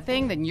go do that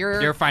thing, then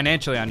you're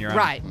financially on your own.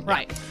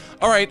 Right.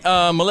 All right,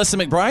 Melissa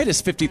McBride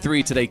is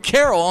 53 today.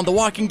 Carol on The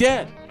Walking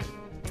Dead.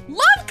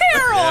 Love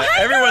Carol. Yeah,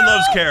 Hey, everyone Carol.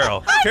 loves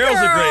Carol. Hi, Carol's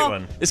a Carol. great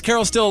one. Is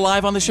Carol still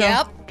alive on the show?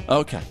 Yep.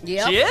 Okay.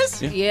 Yep. She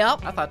is?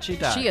 Yep. I thought she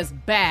died. She is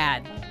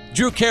bad.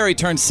 Drew Carey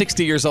turned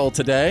 60 years old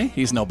today.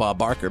 He's no Bob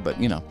Barker, but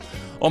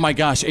Oh my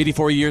gosh,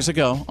 84 years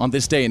ago, on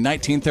this day in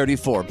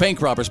 1934,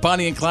 bank robbers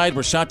Bonnie and Clyde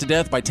were shot to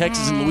death by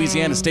Texas and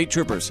Louisiana state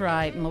troopers. That's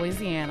right, in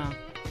Louisiana.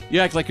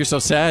 You act like you're so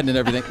sad and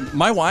everything.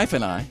 My wife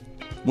and I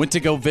went to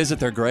go visit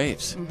their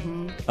graves.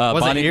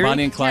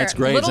 Bonnie and Clyde's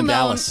graves in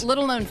Dallas.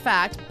 Little known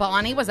fact,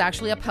 Bonnie was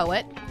actually a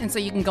poet, and so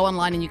you can go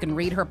online and you can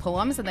read her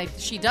poems, and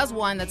she does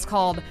one that's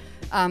called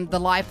The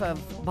Life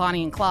of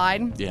Bonnie and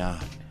Clyde. Yeah.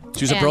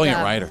 She was a brilliant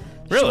writer.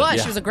 Really? She was.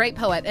 Yeah. She was a great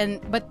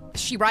poet, but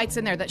she writes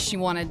in there that she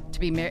wanted to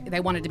be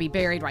they wanted to be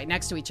buried right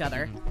next to each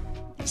other.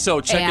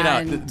 So check it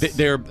out.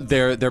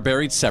 They're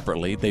buried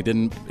separately. They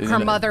didn't. Her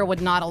mother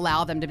would not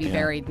allow them to be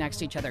buried next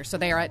to each other, so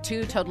they are at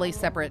two totally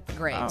separate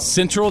graves.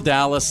 Central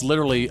Dallas,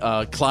 literally,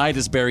 Clyde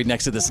is buried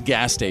next to this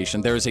gas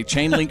station. There is a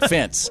chain link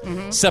fence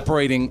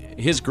separating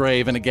his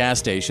grave and a gas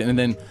station, and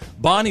then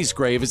Bonnie's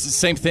grave is the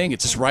same thing.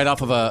 It's just right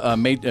off of a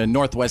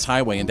Northwest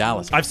Highway in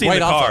Dallas. I've seen right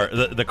the off car. of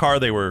it. The car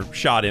they were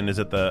shot in is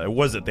at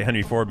the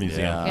Henry Ford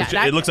Museum.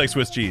 Yeah. It looks like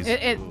Swiss cheese.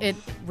 It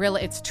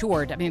really, it's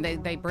toured. I mean,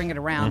 they bring it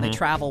around. They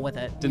travel with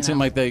it. Didn't seem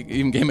like they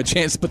even gave him a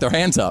chance to put their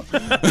hands up.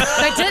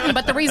 They didn't,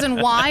 but the reason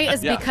why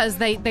is because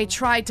they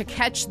tried to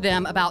catch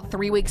them about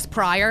 3 weeks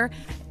prior,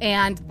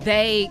 and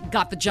they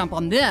got the jump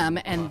on them,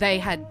 and they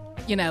had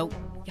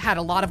had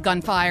a lot of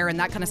gunfire and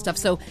that kind of stuff.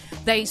 So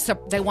they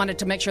wanted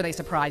to make sure they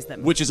surprised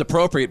them. Which is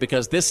appropriate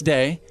because this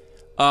day,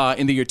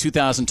 in the year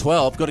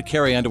 2012, go to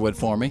Carrie Underwood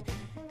for me.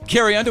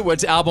 Carrie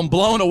Underwood's album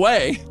 "Blown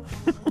Away"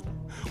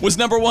 was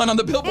number 1 on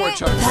the Billboard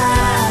chart.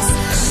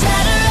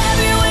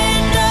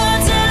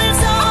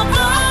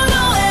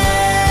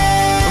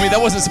 I mean,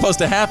 that wasn't supposed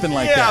to happen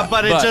like that. Yeah,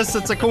 but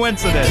it's a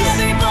coincidence.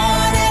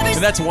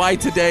 And that's why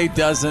today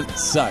doesn't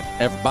suck.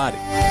 Everybody.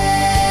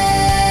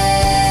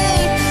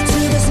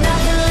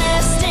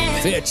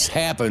 Fitz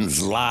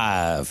happens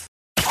live.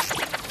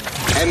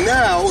 And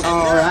now,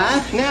 All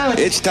right, now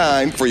it's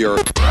time for your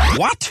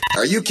What?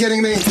 Are you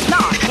kidding me? No,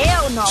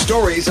 hell no.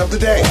 Stories of the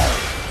day.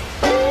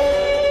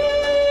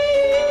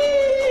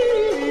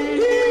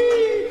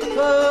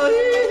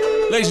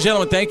 Ladies and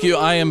gentlemen, thank you.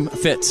 I am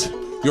Fitz,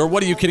 your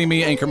What Are You Kidding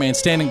Me anchorman,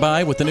 standing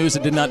by with the news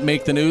that did not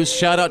make the news.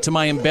 Shout out to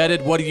my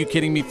embedded What Are You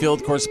Kidding Me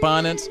field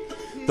correspondents.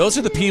 Those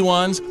are the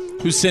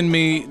P1s who send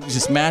me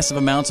just massive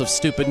amounts of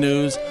stupid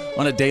news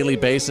on a daily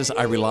basis.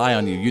 I rely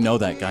on you. You know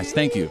that, guys.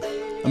 Thank you.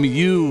 I mean,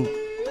 you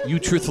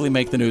truthfully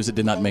make the news that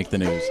did not make the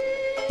news.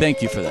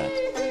 Thank you for that.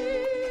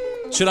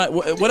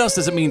 What else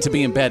does it mean to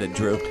be embedded,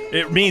 Drew?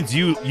 It means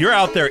you're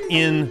out there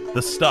in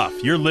the stuff.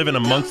 You're living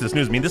amongst this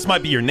news. I mean, this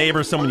might be your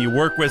neighbor, someone you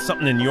work with,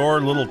 something in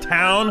your little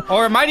town.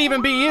 Or it might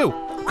even be you.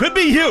 Could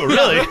be you,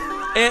 really.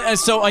 And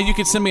so you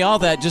can send me all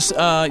that. Just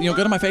go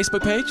to my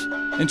Facebook page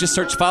and just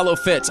search Follow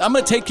Fitz. I'm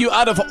going to take you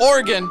out of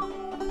Oregon.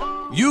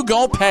 You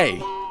gon'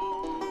 pay.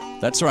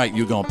 That's right,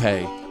 you gon'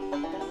 pay.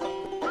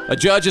 A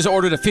judge has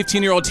ordered a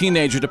 15-year-old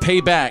teenager to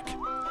pay back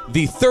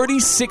the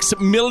 $36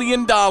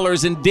 million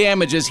in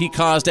damages he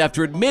caused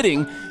after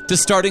admitting to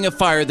starting a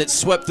fire that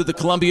swept through the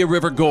Columbia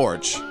River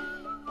Gorge.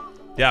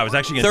 Yeah, I was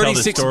actually going to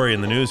tell this story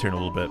in the news here in a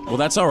little bit. Well,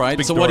 that's all right.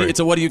 It's a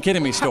What Are You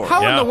Kidding Me story.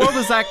 How in the world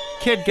is that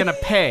kid going to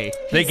pay?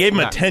 They gave him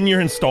a 10-year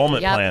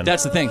installment plan.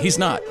 That's the thing. He's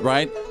not,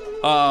 right?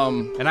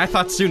 And I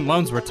thought student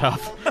loans were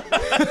tough.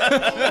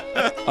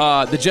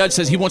 The judge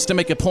says he wants to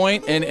make a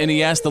point, and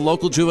he asked the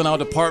local juvenile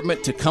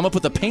department to come up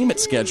with a payment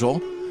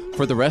schedule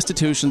for the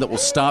restitution that will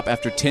stop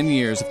after 10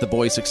 years if the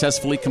boy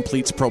successfully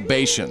completes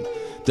probation,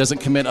 doesn't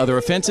commit other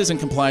offenses, and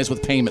complies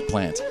with payment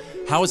plans.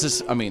 How is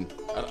this? I mean,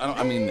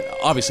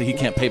 obviously he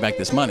can't pay back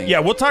this money. Yeah,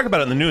 we'll talk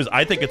about it in the news.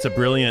 I think it's a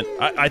brilliant.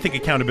 I think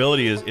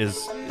accountability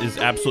is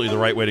absolutely the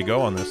right way to go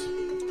on this.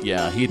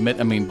 Yeah,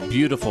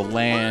 beautiful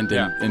land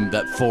and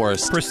that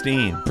forest,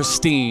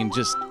 pristine,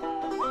 just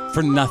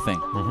for nothing.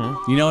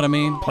 Mm-hmm. You know what I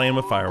mean? Playing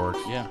with fireworks.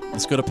 Yeah.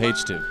 Let's go to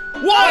page 2.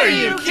 What are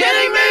you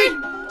kidding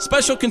me?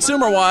 Special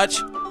consumer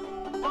watch.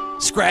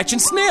 Scratch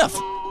and sniff.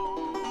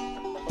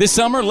 This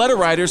summer, letter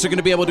writers are going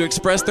to be able to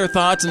express their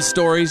thoughts and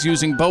stories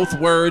using both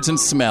words and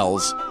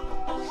smells.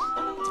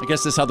 I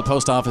guess this is how the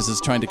post office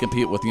is trying to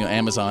compete with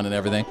Amazon and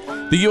everything.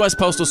 The U.S.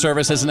 Postal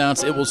Service has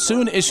announced it will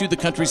soon issue the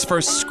country's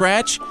first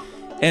scratch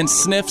and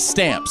sniff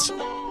stamps,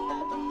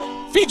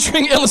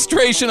 featuring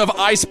illustration of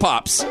ice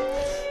pops,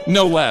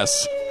 no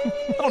less.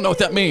 I don't know what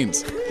that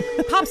means.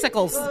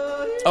 Popsicles.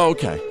 Oh,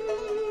 okay.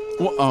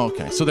 Well,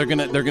 okay. So they're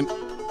gonna.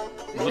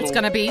 It's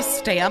gonna be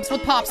stamps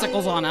with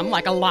popsicles on them,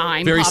 like a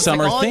lime. Very popsicle.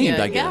 summer themed,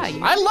 I guess.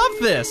 I love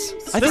this.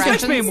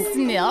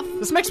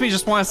 This makes me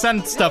just want to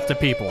send stuff to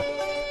people.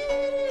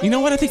 You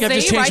know what? I think I've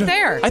just changed. Right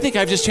there. I think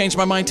I've just changed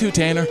my mind too,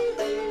 Tanner.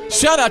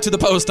 Shout out to the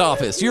post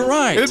office. You're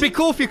right. It would be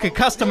cool if you could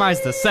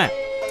customize the scent.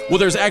 Well,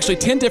 there's actually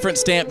 10 different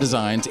stamp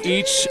designs,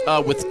 each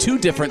with 2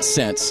 different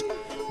scents.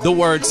 The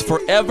words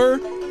 "Forever"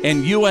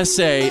 and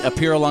 "USA"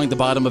 appear along the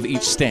bottom of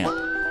each stamp.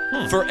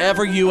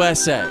 Forever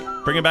USA.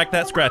 Bringing back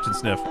that scratch and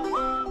sniff.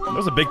 That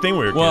was a big thing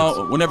when we were kids.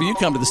 Well, whenever you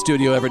come to the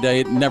studio every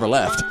day, it never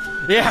left.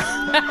 Yeah.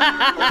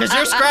 Because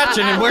you're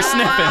scratching and we're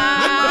sniffing.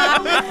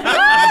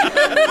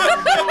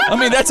 I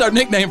mean, that's our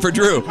nickname for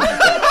Drew.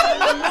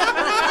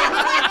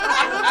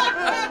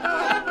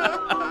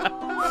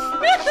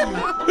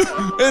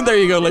 And there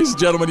you go, ladies and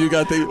gentlemen. You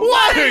got the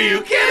What are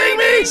you kidding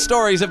me?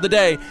 Stories of the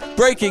day,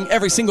 breaking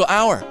every single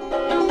hour.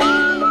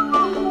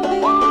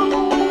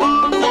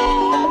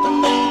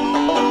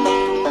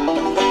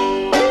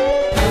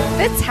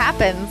 Fitz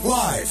happens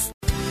live.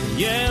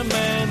 Yeah,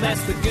 man,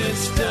 that's the good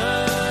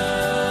stuff.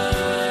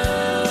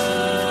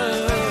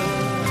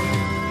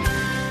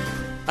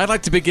 I'd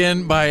like to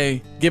begin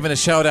by giving a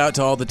shout out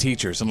to all the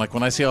teachers. And like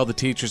when I see all the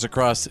teachers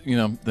across,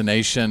 the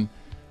nation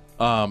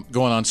going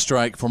on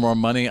strike for more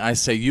money, I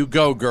say, you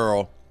go,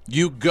 girl.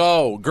 You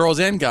go.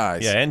 Girls and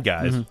guys. Yeah, and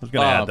guys. I was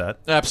going to add that.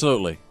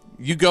 Absolutely.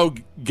 You go,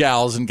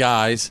 gals and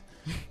guys.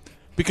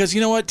 Because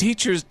you know what?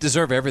 Teachers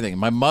deserve everything.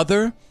 My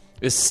mother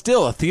is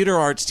still a theater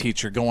arts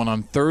teacher going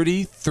on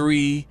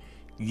 33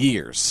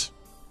 years.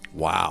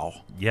 Wow.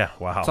 Yeah,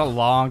 wow. That's a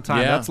long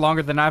time. Yeah. That's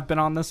longer than I've been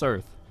on this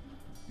earth.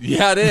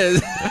 Yeah, it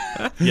is.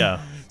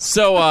 Yeah.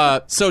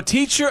 So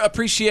Teacher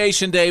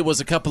Appreciation Day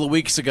was a couple of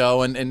weeks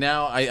ago, and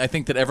now I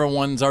think that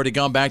everyone's already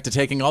gone back to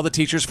taking all the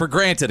teachers for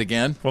granted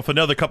again. Well, for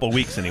another couple of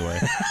weeks anyway.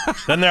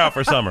 Then they're out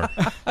for summer.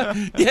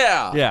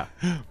 Yeah.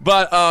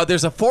 But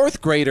there's a 4th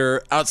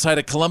grader outside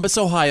of Columbus,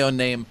 Ohio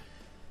named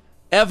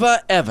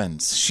Eva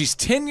Evans. She's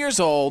 10 years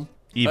old.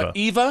 Eva.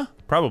 Eva?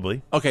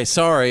 Probably. Okay,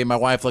 sorry. My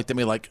wife looked at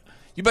me like,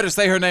 you better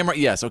say her name right.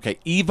 Yes, okay.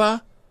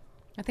 Eva?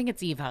 I think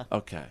it's Eva.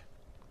 Okay.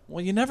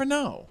 Well, you never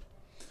know.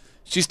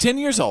 She's 10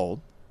 years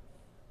old,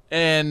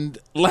 and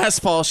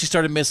last fall she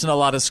started missing a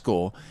lot of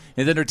school,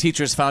 and then her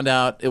teachers found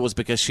out it was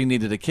because she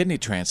needed a kidney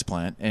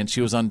transplant, and she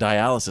was on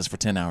dialysis for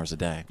 10 hours a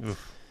day. Oof.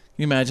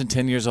 Can you imagine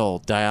 10 years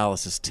old,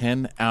 dialysis,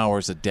 10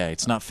 hours a day?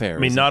 It's not fair. I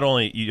mean, not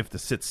only you have to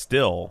sit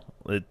still,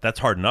 that's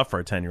hard enough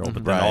for a 10-year-old,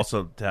 but then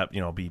also to have,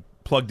 be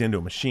plugged into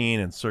a machine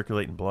and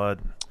circulating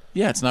blood.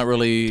 Yeah, it's not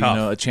really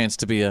a chance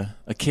to be a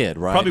kid,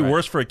 right? Probably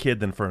worse for a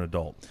kid than for an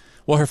adult.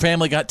 Well, her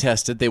family got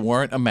tested. They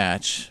weren't a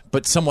match,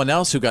 but someone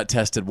else who got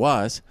tested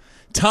was.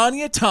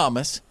 Tanya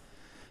Thomas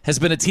has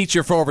been a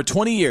teacher for over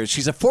 20 years.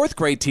 She's a fourth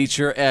grade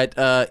teacher at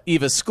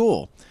Eva's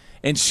school,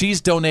 and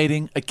she's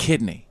donating a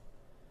kidney.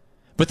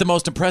 But the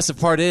most impressive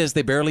part is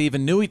they barely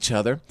even knew each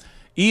other.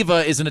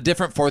 Eva is in a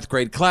different fourth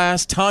grade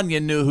class. Tanya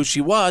knew who she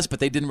was, but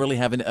they didn't really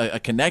have a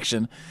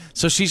connection.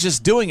 So she's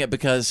just doing it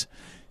because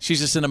she's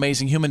just an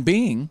amazing human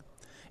being.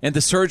 And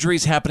the surgery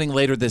is happening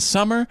later this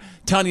summer.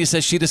 Tanya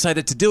says she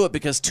decided to do it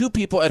because 2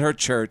 people at her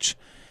church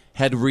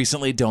had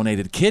recently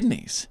donated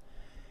kidneys.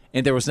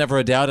 And there was never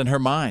a doubt in her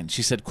mind.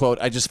 She said, quote,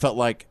 I just felt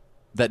like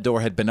that door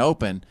had been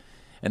open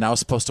and I was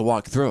supposed to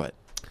walk through it.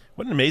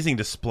 What an amazing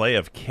display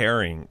of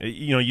caring.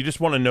 You just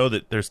want to know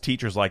that there's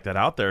teachers like that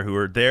out there who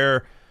are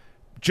there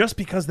just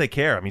because they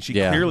care. I mean, she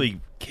clearly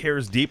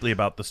cares deeply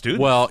about the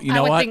students. Well, you know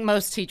I would what? think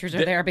most teachers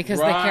are there because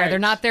they care. They're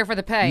not there for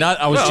the pay.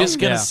 I was just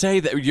going to say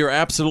that you're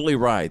absolutely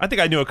right. I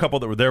think I knew a couple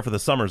that were there for the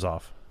summers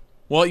off.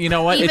 Well, you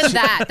know what? Even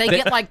that. They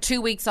get like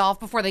 2 weeks off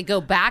before they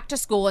go back to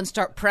school and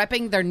start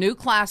prepping their new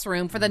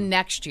classroom for the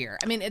next year.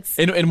 I mean, it's...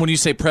 And when you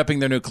say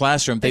prepping their new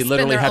classroom, they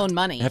literally their own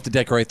money. have to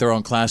decorate their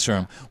own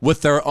classroom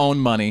with their own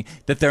money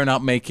that they're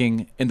not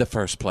making in the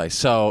first place.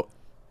 So...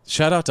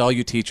 shout out to all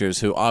you teachers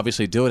who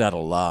obviously do it out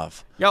of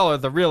love. Y'all are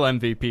the real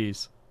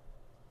MVPs.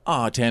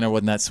 Aw, Tanner,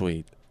 wasn't that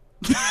sweet?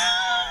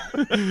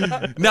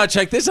 Now,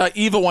 check this out.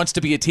 Eva wants to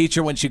be a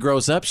teacher when she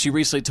grows up. She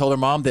recently told her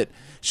mom that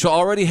she'll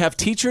already have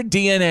teacher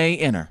DNA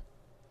in her.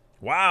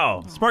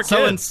 Wow. Smart so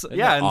kid.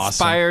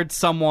 Inspired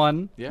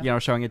someone,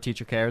 showing a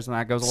teacher cares, and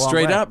that goes a long way.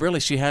 Straight up,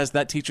 really. She has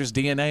that teacher's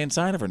DNA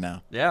inside of her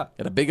now. Yeah.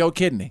 Got a big old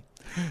kidney.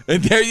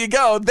 And there you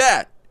go.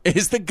 That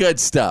is the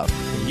good stuff.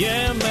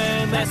 Yeah,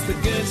 man, that's the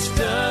good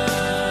stuff.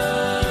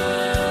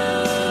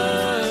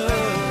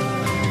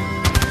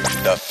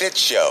 The Fitz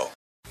Show.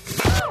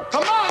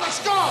 Come on,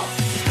 let's go.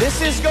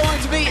 This is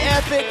going to be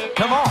epic.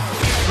 Come on.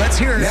 Let's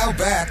hear it. Now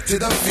back to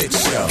the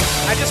Fitz Show.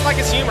 I just like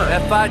his humor.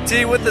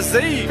 F-I-T with the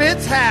Z.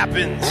 Fitz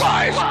happens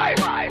live.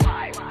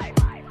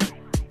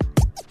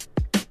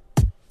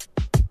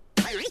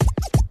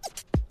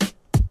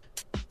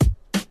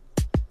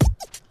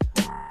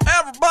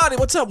 Everybody,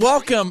 what's up?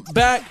 Welcome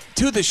back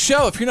to the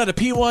show. If you're not a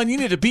P1, you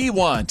need to be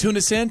one. Tune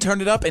us in,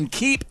 turn it up, and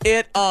keep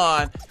it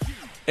on.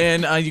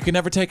 And you can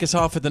never take us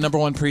off at the number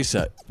one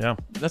preset. Yeah.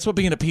 That's what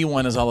being a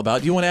P1 is all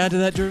about. Do you want to add to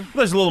that, Drew?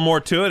 There's a little more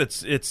to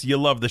it. It's you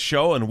love the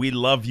show, and we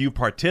love you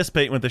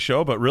participating with the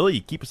show, but really,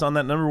 you keep us on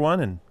that number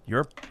one, and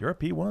you're a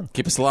P1.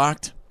 Keep us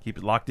locked. Keep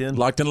it locked in.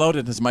 Locked and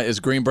loaded, as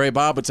Green Bray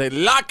Bob would say,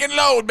 lock and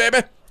load, baby.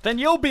 Then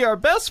you'll be our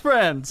best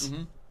friends.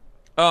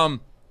 Mm-hmm.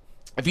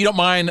 If you don't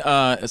mind,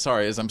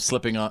 sorry, as I'm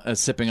sipping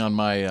on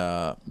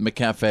my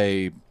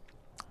McCafe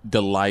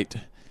Delight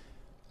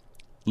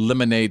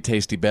lemonade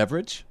tasty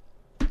beverage,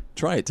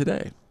 try it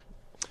today.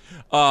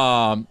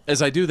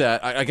 As I do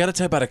that, I got to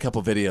tell you about a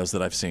couple videos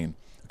that I've seen.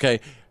 Okay,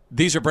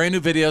 these are brand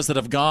new videos that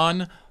have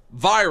gone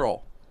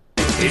viral.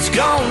 It's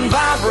gone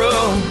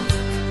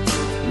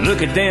viral.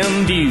 Look at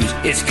them views.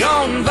 It's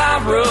gone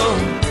viral.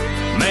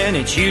 Man,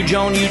 it's huge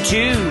on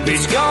YouTube.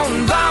 It's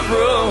gone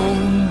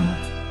viral.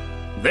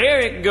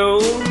 There it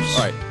goes. All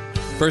right,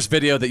 first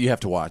video that you have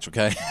to watch,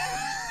 okay?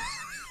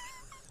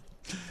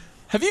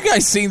 Have you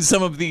guys seen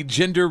some of the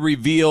gender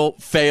reveal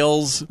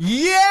fails?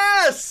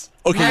 Yes!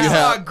 Okay, I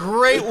saw a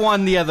great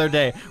one the other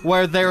day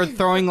where they were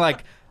throwing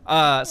like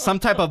some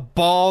type of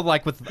ball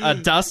like with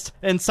dust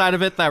inside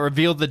of it that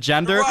revealed the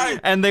gender, right.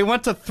 And they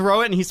went to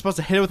throw it and he's supposed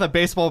to hit it with a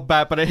baseball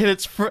bat, but it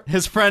hit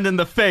his friend in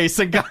the face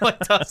and got like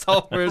dust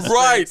all over his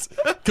face.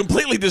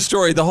 Completely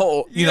destroyed the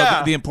whole,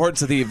 know, the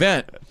importance of the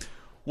event.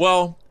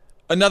 Well,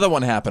 another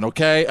one happened,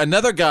 okay?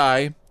 Another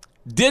guy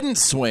didn't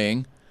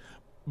swing,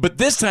 but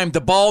this time the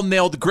ball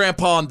nailed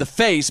Grandpa in the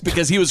face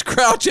because he was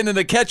crouching in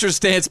the catcher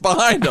stance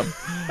behind him.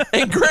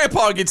 And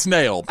Grandpa gets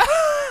nailed.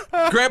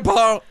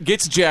 Grandpa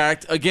gets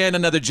jacked. Again,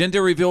 another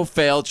gender reveal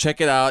failed. Check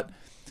it out.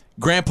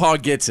 Grandpa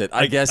gets it,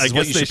 I guess. I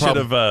guess they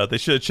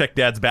should have checked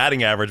Dad's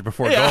batting average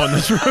before going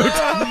this route.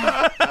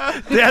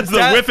 Dad's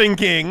the whiffing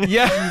king.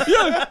 Yeah.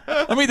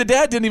 I mean, the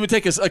dad didn't even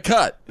take a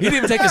cut. He didn't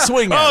even take a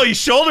swing at it. He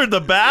shouldered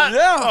the bat?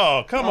 Yeah.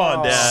 Oh, come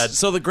on, Dad.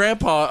 So the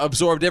grandpa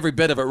absorbed every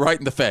bit of it right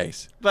in the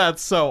face.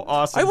 That's so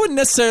awesome. I wouldn't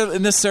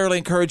necessarily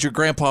encourage your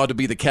grandpa to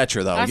be the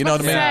catcher, though. You know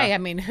what I mean? I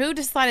mean, who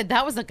decided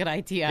that was a good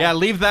idea? Yeah,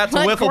 leave that to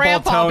Let Wiffle Ball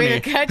Grandpa Tony. be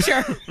the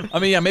catcher. I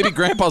mean, yeah, maybe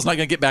Grandpa's not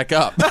going to get back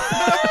up.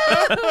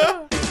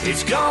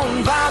 It's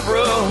gone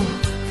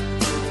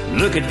viral.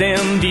 Look at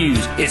them views.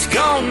 It's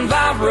gone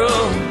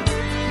viral.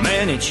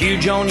 Man, it's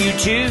huge on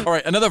YouTube. All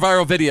right, another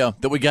viral video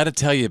that we got to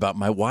tell you about.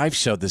 My wife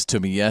showed this to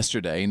me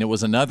yesterday, and it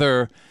was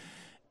another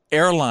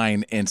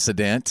airline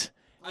incident.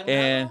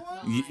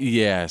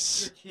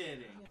 Yes. You're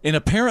kidding. And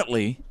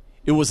apparently,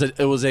 it was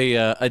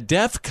a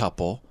deaf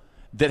couple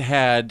that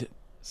had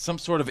some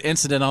sort of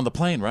incident on the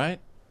plane, right?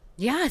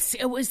 Yes,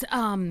 it was,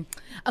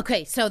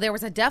 okay, so there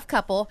was a deaf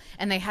couple,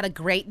 and they had a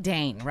Great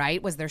Dane,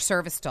 right? Was their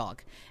service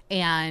dog.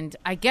 And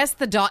I guess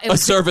the dog... A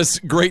service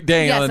Great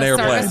Dane on an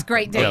airplane. Yes, a service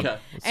Great Dane. Okay.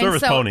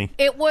 Service pony.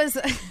 It was...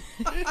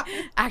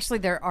 Actually,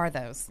 there are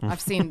those. I've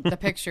seen the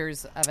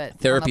pictures of it.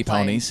 Therapy on the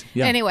plane. ponies.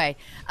 Yeah. Anyway,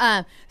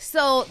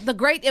 so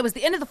it was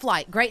the end of the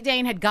flight. Great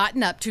Dane had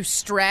gotten up to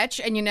stretch,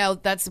 and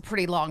that's a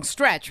pretty long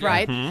stretch,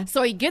 right? Mm-hmm.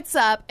 So he gets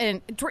up,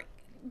 and...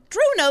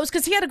 Drew knows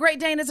because he had a Great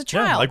Dane as a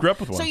child. Yeah, I grew up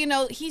with one.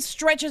 So, he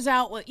stretches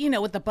out,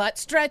 with the butt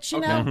stretch,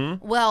 Okay.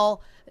 Mm-hmm.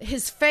 Well,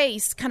 his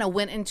face kind of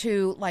went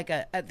into like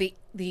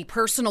the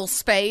personal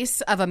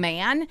space of a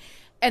man.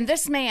 And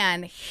this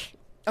man,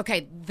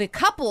 the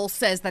couple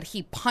says that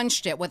he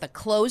punched it with a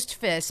closed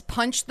fist,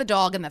 punched the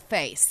dog in the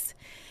face.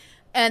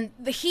 And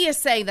he is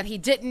saying that he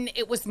didn't,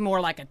 it was more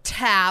like a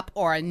tap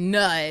or a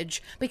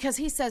nudge because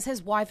he says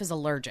his wife is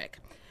allergic.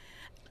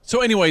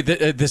 So anyway,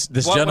 this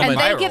gentleman... And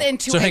they get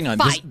into hang on.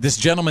 fight. This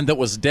gentleman that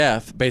was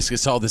deaf basically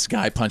saw this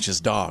guy punch his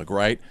dog,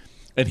 right?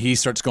 And he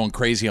starts going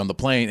crazy on the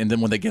plane. And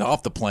then when they get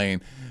off the plane,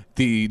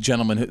 the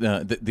gentleman,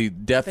 the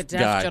deaf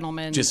guy,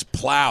 gentleman just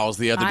plows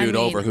the other dude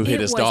over who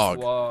hit his dog.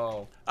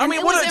 Whoa. I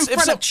mean, it was in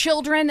front of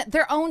children.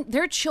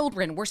 Their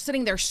children were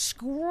sitting there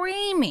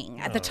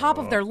screaming at the top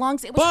of their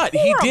lungs. It was horrible.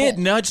 He did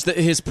nudge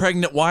his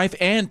pregnant wife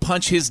and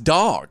punch his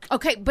dog.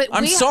 Okay, but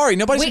I'm sorry,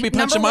 nobody's gonna be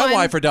punching my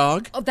wife or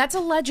dog. Oh, that's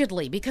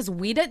allegedly because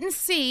we didn't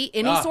see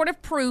any sort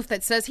of proof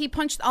that says he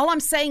punched. All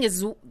I'm saying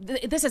is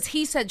this is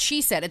he said,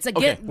 she said. It's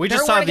again. We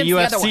just saw the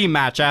UFC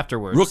match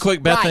afterwards. Real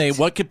quick, Bethany,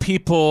 what could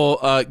people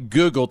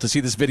Google to see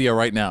this video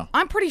right now?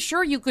 I'm pretty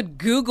sure you could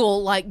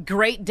Google like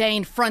Great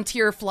Dane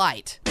Frontier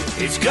Flight.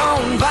 It's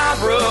gone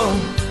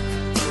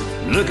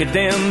viral. Look at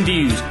them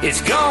views.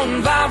 It's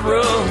gone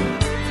viral.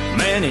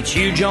 Man, it's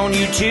huge on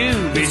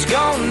YouTube. It's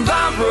gone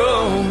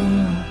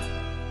viral.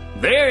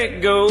 There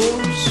it goes.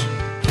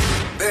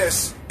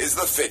 This is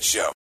the Fitz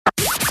Show.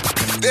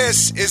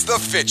 This is the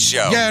Fitz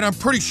Show. Yeah, and I'm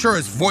pretty sure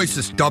his voice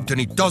is dubbed and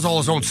he does all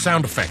his own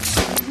sound effects.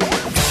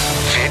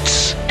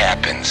 Fitz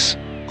happens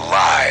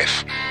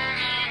live.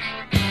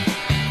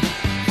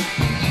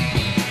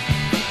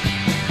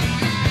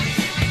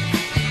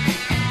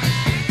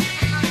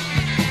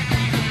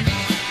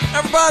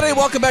 Everybody,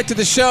 welcome back to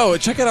the show.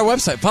 Check out our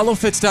website,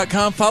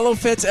 followfitz.com,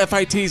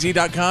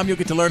 followfitz.com. You'll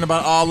get to learn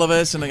about all of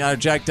us and our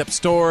jacked up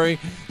story.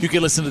 You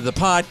can listen to the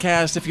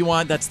podcast if you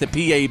want. That's the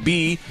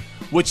PAB,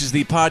 which is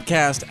the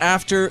podcast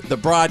after the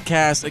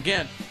broadcast.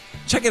 Again,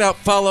 check it out,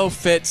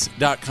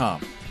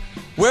 followfitz.com.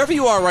 Wherever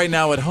you are right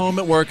now, at home,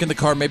 at work, in the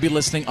car, maybe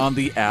listening on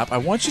the app, I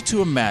want you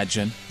to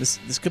imagine,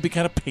 this could be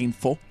kind of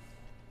painful,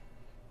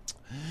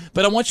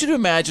 but I want you to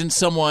imagine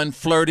someone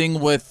flirting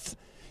with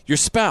your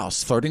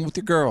spouse, flirting with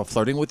your girl,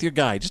 flirting with your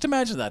guy. Just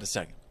imagine that a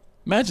second.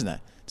 Imagine that.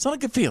 It's not a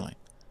good feeling,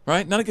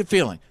 right? Not a good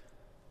feeling.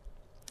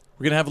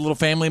 We're going to have a little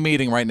family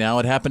meeting right now.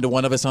 It happened to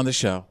one of us on the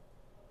show.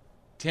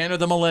 Tanner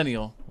the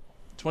millennial,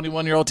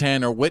 21-year-old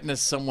Tanner,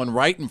 witnessed someone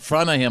right in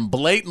front of him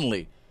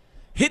blatantly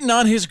hitting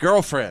on his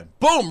girlfriend.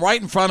 Boom, right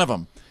in front of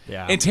him.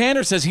 Yeah. And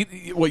Tanner says you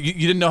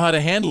didn't know how to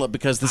handle it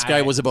because this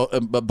guy was a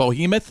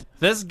behemoth.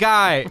 This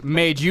guy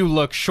made you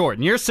look short,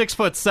 and you're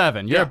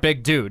 6'7". You're a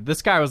big dude.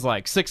 This guy was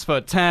like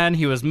 6'10".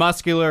 He was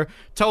muscular.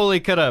 Totally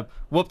could have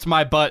whooped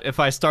my butt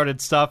if I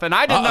started stuff, and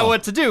I didn't know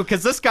what to do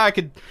because this guy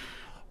could.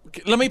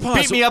 Let me pause.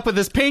 Beat me up with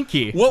his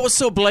pinky. What was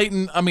so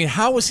blatant? I mean,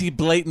 how was he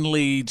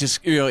blatantly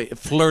just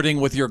flirting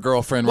with your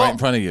girlfriend right in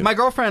front of you? My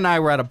girlfriend and I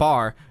were at a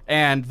bar,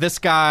 and this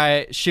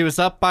guy, she was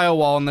up by a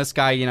wall, and this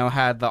guy,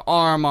 had the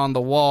arm on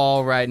the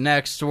wall right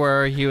next to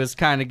her. He was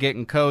kind of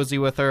getting cozy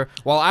with her.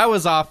 While I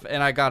was off,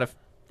 and I got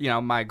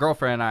my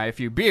girlfriend and I a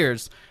few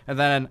beers, and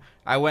then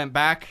I went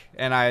back,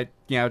 and I,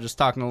 just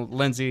talking to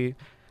Lindsay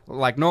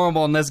like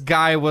normal, and this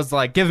guy was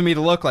like giving me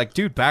the look like,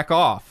 dude, back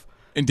off.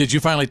 And did you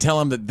finally tell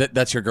him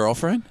that's your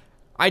girlfriend?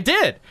 I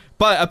did,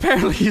 but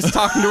apparently he's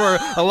talking to her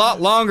a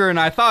lot longer than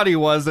I thought he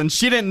was, and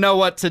she didn't know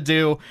what to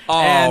do.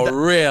 Oh,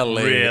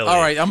 really? All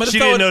right, I'm going to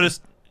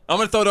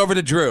throw it over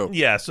to Drew.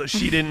 Yeah, so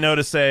she didn't know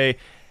to say,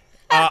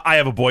 I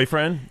have a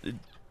boyfriend.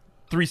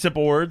 3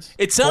 simple words.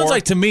 It sounds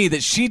like to me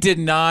that she did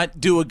not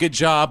do a good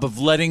job of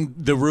letting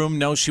the room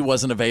know she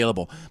wasn't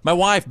available. My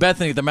wife,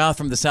 Bethany, the mouth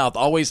from the South,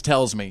 always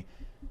tells me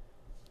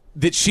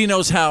that she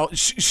knows how.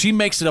 She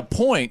makes it a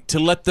point to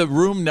let the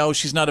room know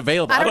she's not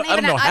available. I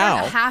don't know how.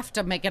 I don't have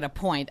to make it a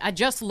point. I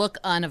just look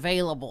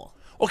unavailable.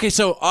 Okay,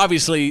 so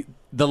obviously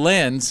the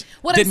lens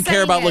didn't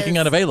care about looking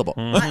unavailable.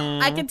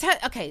 I can tell.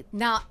 Okay,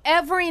 now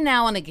every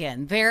now and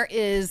again there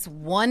is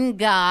one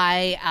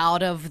guy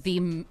out of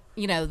the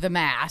the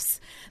mass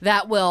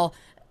that will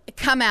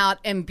come out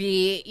and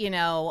be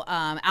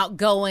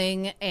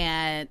outgoing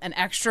and an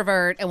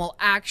extrovert and will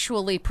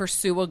actually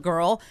pursue a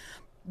girl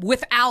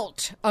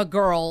without a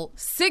girl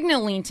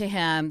signaling to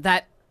him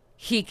that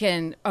he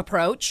can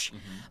approach.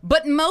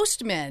 But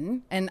most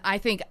men, and I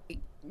think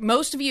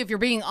most of you, if you're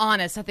being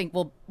honest, I think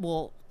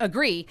will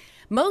agree,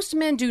 most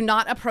men do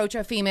not approach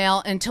a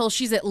female until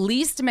she's at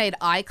least made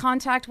eye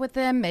contact with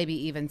them, maybe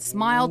even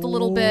smiled a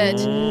little bit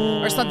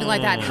or something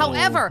like that.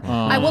 However,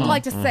 I would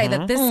like to say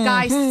that this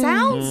guy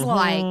sounds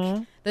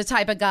like the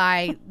type of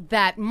guy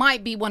that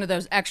might be one of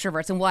those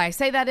extroverts. And why I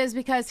say that is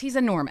because he's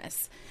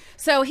enormous.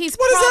 So he's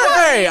What is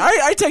that? Hey,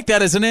 I take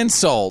that as an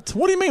insult.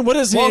 What do you mean? What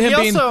does him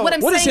being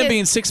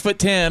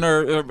 6'10"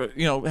 or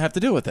have to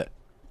do with it?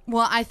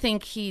 Well, I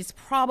think he's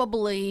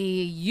probably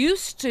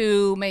used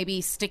to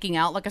maybe sticking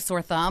out like a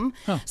sore thumb.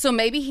 Huh. So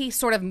maybe he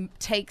sort of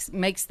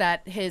makes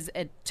that to his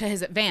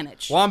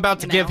advantage. Well, I'm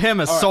about to give him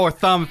a sore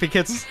thumb if he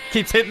keeps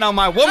hitting on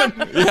my woman.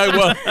 Yeah,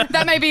 well,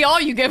 that may be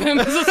all you give him.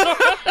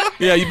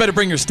 Yeah, you better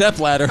bring your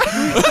stepladder.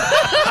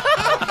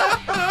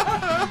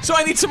 So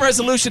I need some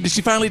resolution. Did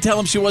she finally tell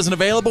him she wasn't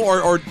available,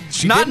 or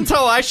she not didn't?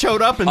 until I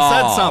showed up and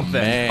said something.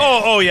 Man.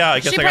 Oh yeah, I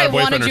guess she I got a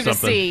probably boyfriend wanted or you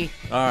something. to see.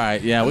 All right,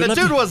 yeah. The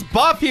dude was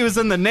buff. He was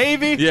in the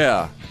Navy.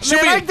 Yeah.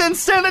 Man, I didn't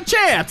stand a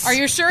chance. Are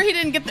you sure he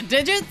didn't get the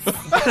digits?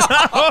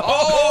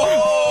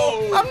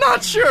 I'm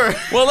not sure.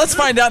 Well, let's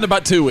find out in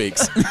about 2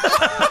 weeks.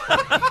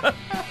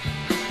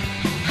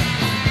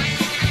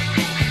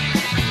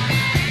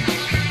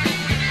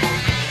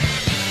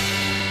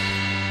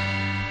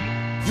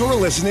 You're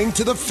listening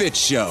to The Fitz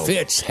Show.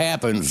 Fitz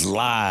happens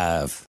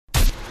live.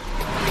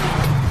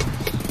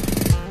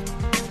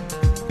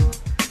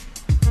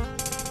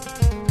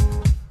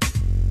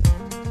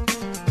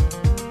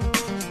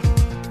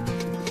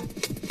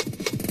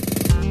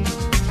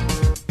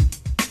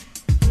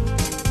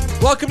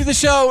 Welcome to the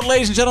show,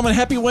 ladies and gentlemen.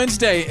 Happy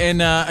Wednesday,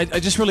 and I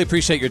just really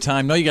appreciate your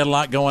time. Know you got a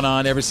lot going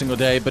on every single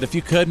day, but if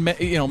you could,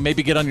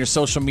 maybe get on your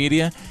social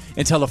media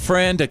and tell a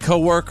friend, a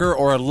coworker,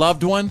 or a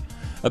loved one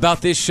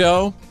about this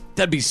show.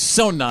 That'd be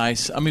so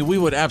nice. I mean, we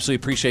would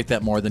absolutely appreciate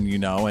that more than you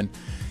know. And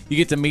you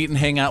get to meet and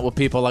hang out with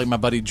people like my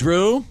buddy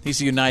Drew. He's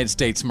a United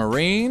States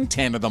Marine.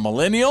 Tanner the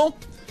Millennial.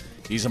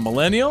 He's a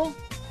millennial.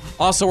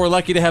 Also, we're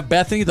lucky to have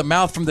Bethany, the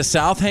mouth from the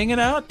South, hanging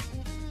out.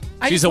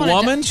 She's a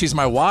woman. She's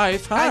my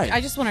wife. Hi.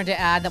 I just wanted to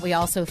add that we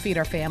also feed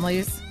our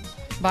families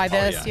by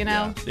this,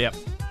 Yep. Yeah,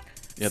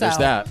 there's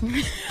that.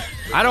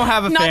 I don't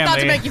have a family. Not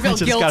to make you feel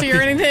guilty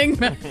or anything.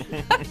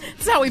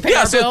 That's how we pay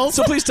our bills.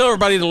 So please tell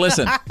everybody to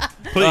listen.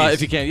 Please.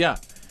 If you can, yeah.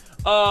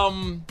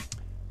 Drew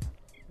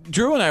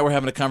and I were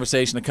having a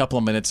conversation a couple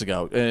of minutes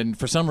ago, and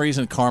for some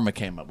reason, karma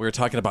came up. We were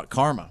talking about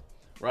karma,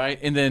 right?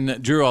 And then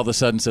Drew all of a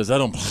sudden says, "I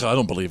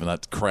don't believe in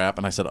that crap."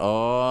 And I said,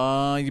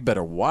 "Oh, you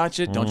better watch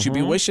it. Don't you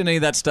be wishing any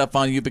of that stuff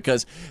on you,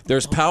 because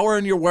there's power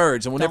in your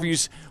words. And whenever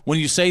when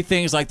you say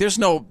things like there's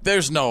no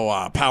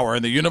power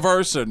in the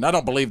universe, and I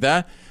don't believe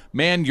that."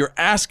 Man, you're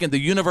asking the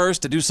universe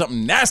to do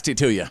something nasty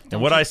to you.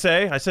 And what I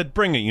said,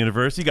 bring it,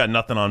 universe. You got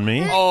nothing on me.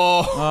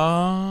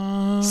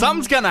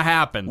 Something's gonna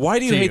happen. Why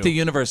do you hate the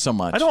universe so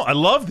much? I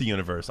love the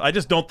universe. I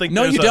just don't think.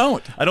 No, you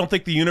don't. I don't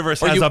think the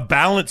universe has a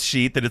balance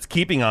sheet that it's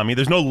keeping on me.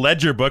 There's no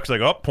ledger books like,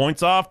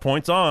 points off,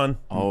 points on.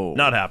 Oh,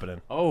 not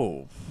happening.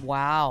 Oh,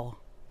 wow.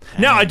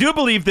 Now, I do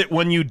believe that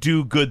when you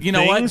do good things, you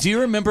know what? Do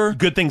you remember?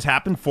 Good things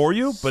happen for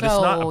you, but it's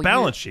not a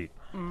balance sheet.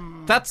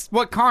 That's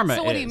what karma is.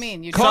 So what do you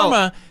mean?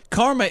 Karma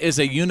is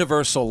a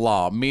universal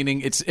law,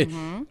 meaning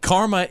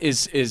karma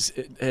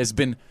has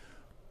been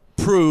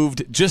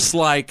proved just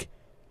like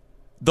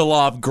the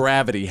law of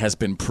gravity has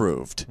been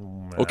proved.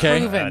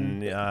 Okay?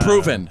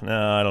 Proven.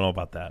 No, I don't know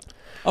about that.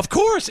 Of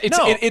course.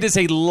 It is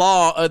a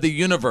law of the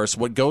universe.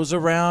 What goes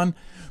around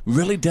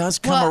really does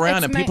come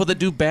around, and people that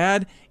do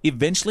bad,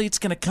 eventually it's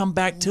going to come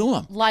back to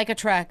them. Like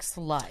attracts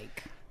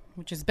like.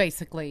 Which is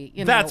basically,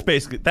 that's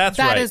that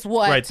right. Is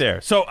what, right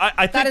there. So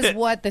I think that is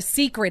what The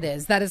Secret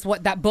is. That is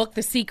what that book,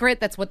 The Secret,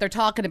 that's what they're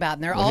talking about.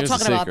 And they're all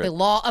talking about the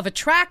law of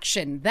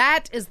attraction.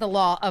 That is the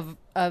law of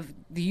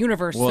the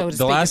universe, so to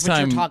speak, is what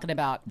you're talking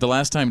about. The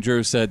last time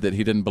Drew said that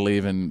he didn't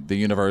believe in the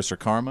universe or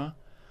karma,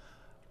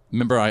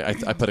 remember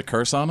I put a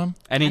curse on him?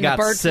 And he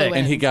got sick.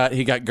 And he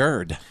got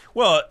GERD.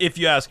 Well, if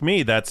you ask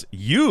me, that's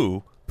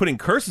you putting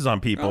curses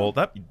on people.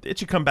 It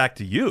should come back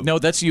to you. No,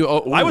 that's you.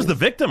 I was the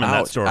victim in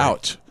that story.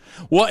 Ouch.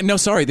 Well, no,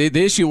 sorry.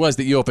 The issue was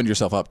that you opened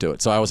yourself up to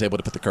it, so I was able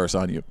to put the curse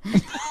on you.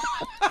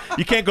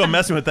 You can't go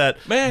messing with that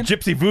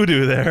gypsy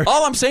voodoo there.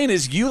 All I'm saying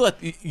is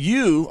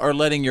you are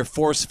letting your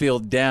force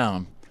field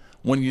down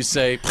when you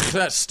say,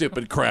 that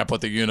stupid crap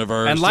with the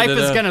universe. And life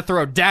is going to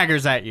throw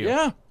daggers at you.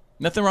 Yeah.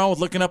 Nothing wrong with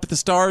looking up at the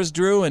stars,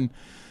 Drew, and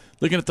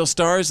looking at those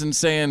stars and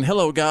saying,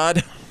 hello,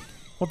 God.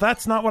 Well,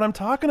 that's not what I'm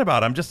talking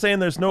about. I'm just saying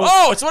there's no...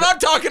 Oh, it's what I'm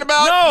talking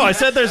about! No, I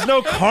said there's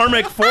no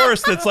karmic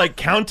force that's like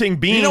counting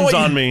beans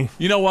on me.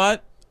 You know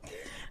what?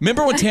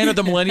 Remember when Tanner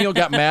the Millennial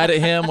got mad at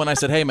him when I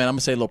said, hey, man, I'm going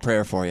to say a little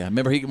prayer for you?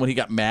 Remember when he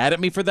got mad at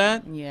me for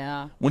that?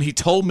 Yeah. When he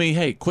told me,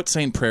 hey, quit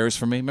saying prayers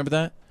for me. Remember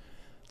that?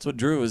 That's what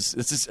Drew is.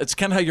 It's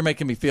kind of how you're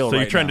making me feel right now.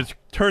 So you're trying to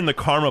turn the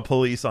karma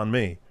police on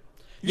me.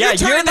 Yeah, you're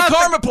turning the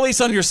karma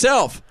police on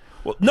yourself.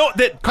 Well, no,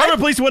 that karma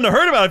police wouldn't have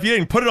heard about it if you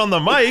didn't put it on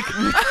the mic.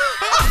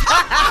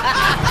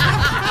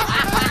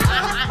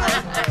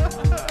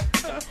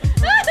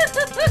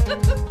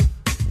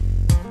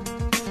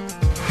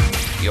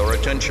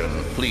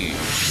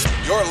 please.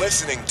 You're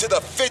listening to The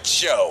Fitz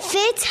Show.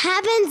 Fitz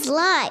happens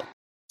live.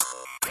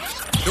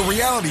 The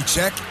reality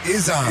check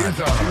is on.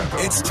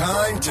 It's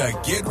time to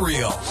get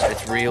real.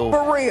 It's real.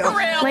 For real.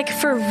 Like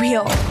for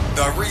real.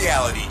 The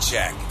reality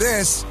check.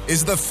 This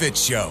is The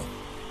Fitz Show.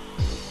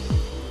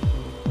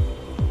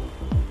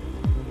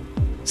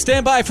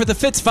 Stand by for the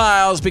Fitz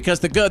Files because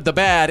the good, the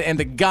bad, and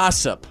the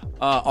gossip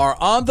are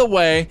on the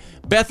way.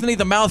 Bethany,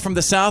 the mouth from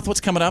the south, what's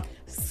coming up?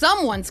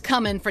 Someone's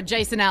coming for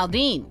Jason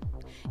Aldean.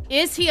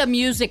 Is he a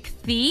music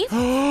thief?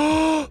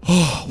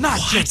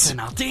 Not Jason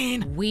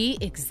Aldean. We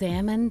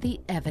examine the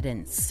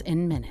evidence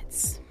in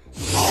minutes.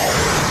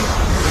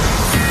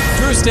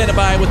 Drew standing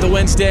by with the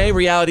Wednesday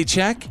reality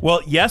check.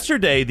 Well,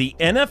 yesterday, the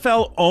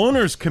NFL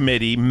Owners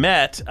Committee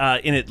met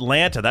in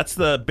Atlanta. That's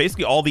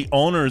basically all the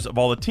owners of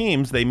all the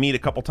teams. They meet a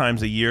couple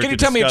times a year. Can you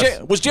tell me,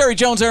 was Jerry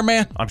Jones there,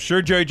 man? I'm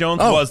sure Jerry Jones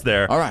was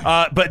there. All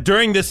right. But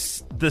during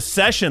this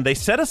session, they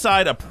set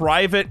aside a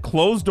private,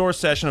 closed-door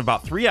session of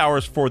about 3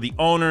 hours for the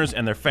owners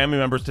and their family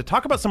members to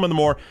talk about some of the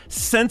more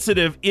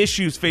sensitive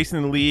issues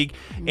facing the league.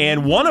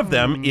 And one of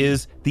them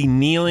is the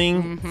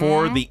kneeling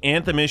for the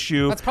anthem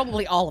issue. That's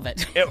probably all of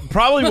it. It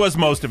probably was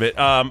most of it.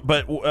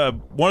 But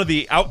one of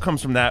the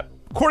outcomes from that,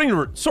 according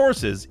to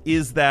sources,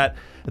 is that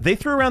they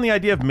threw around the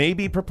idea of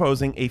maybe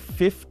proposing a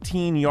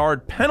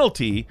 15-yard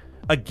penalty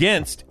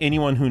against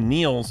anyone who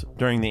kneels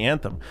during the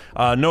anthem.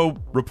 No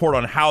report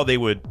on how they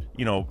would,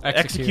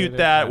 execute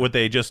that. Would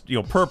they just,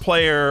 per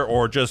player,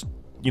 or just,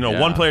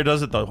 one player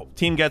does it, the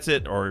team gets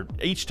it, or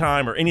each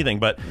time, or anything.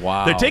 But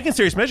they're taking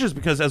serious measures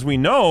because, as we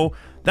know,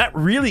 that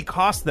really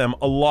cost them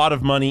a lot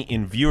of money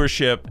in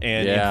viewership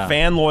and in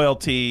fan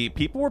loyalty.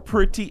 People were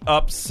pretty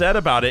upset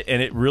about it,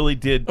 and it really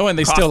did. Oh, and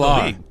they cost still the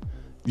are. league.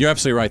 You're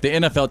absolutely right. The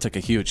NFL took a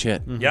huge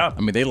hit. Yeah.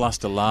 I mean, they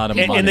lost a lot of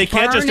money. And they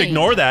can't just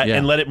ignore that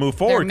and let it move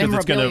forward because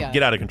it's going to memorabilia.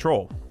 get out of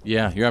control.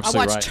 Yeah, you're I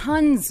absolutely watched right.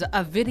 tons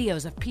of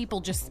videos of people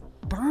just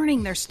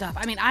burning their stuff.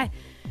 I mean,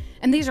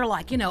 and these are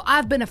like,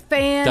 I've been a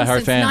fan Die-hard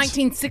since fans.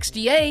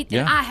 1968,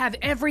 Yeah. and I have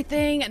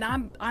everything, and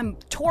I'm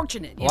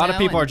torching it. A lot of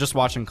people are just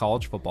watching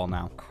college football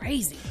now.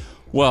 Crazy.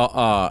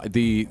 Well,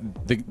 the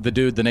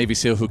dude, the Navy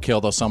SEAL who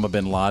killed Osama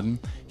bin Laden,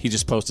 he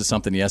just posted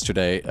something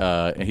yesterday,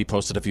 and he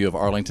posted a view of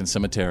Arlington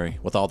Cemetery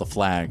with all the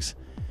flags,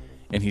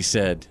 and he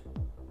said,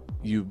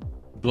 "You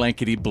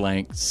blankety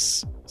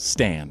blanks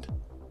stand."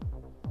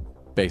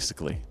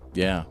 Basically,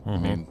 yeah. I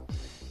mean,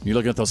 you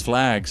look at those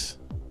flags,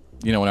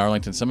 in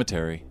Arlington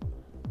Cemetery.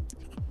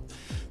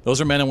 Those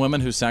are men and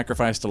women who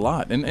sacrificed a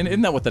lot. And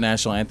isn't that what the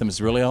national anthem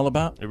is really all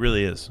about? It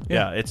really is.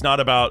 Yeah. It's not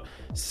about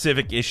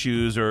civic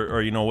issues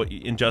or what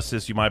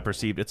injustice you might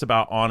perceive. It's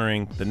about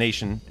honoring the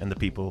nation and the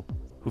people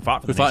who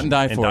fought for the nation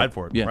and died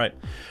for it. Yeah. Right.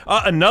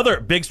 Another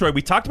big story.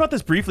 We talked about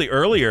this briefly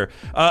earlier.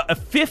 A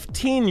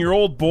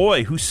 15-year-old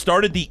boy who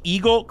started the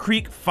Eagle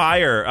Creek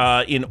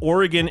Fire in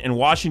Oregon and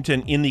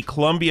Washington in the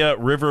Columbia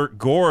River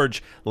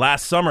Gorge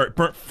last summer. It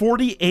burnt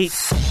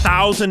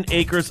 48,000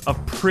 acres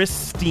of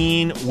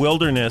pristine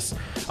wilderness.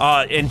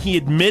 And he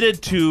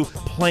admitted to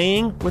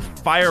playing with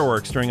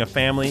fireworks during a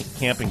family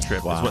camping trip.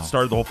 Is what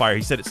started the whole fire.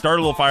 He said it started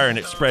a little fire and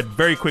it spread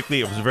very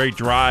quickly. It was very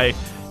dry,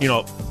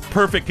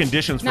 perfect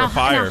conditions for a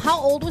fire. Now, how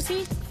old was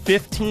he?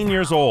 15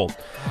 years old.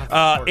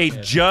 A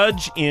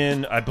judge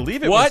in, I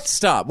believe it was... What?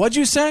 Stop. What'd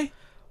you say?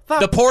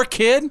 The poor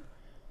kid?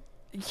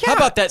 Yeah. How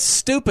about that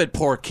stupid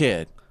poor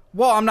kid?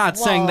 Well, I'm not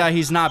saying that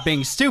he's not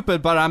being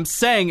stupid, but I'm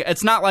saying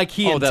it's not like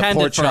he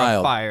intended for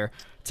a fire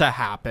to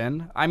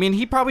happen. I mean,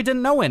 he probably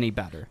didn't know any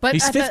better. But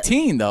he's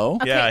 15, though.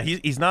 Okay. Yeah,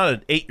 he's not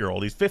an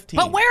 8-year-old. He's 15.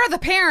 But where are the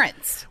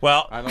parents?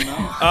 Well, I don't know.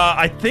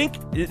 I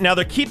think now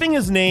they're keeping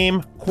his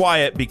name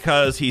quiet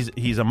because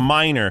he's a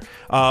minor.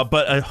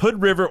 But a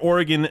Hood River,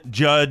 Oregon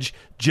judge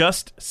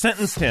just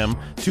sentenced him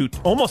to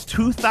almost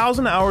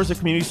 2,000 hours of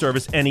community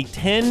service and a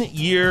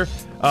 10-year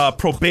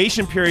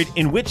probation period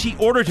in which he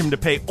ordered him to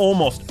pay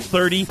almost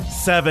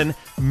 $37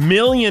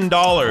 million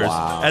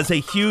as a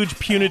huge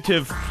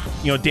punitive,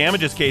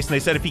 damages case. And they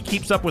said if he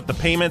keeps up with the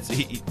payments,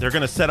 they're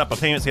going to set up a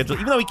payment schedule.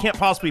 Even though he can't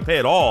possibly pay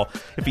it all,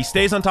 if he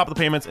stays on top of the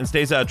payments and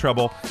stays out of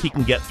trouble, he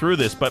can get through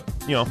this. But,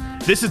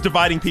 this is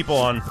dividing people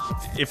on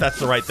if that's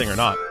the right thing or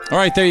not. All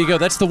right, there you go.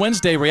 That's the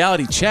Wednesday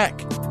reality check.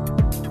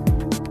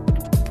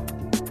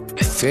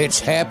 Fitz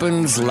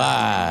happens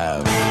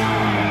live.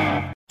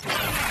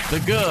 The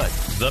good,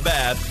 the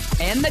bad,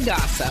 and the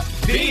gossip.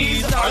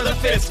 These are the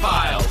Fitz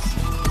Files.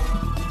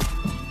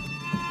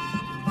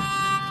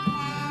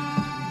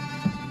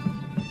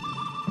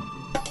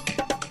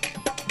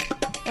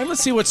 And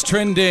let's see what's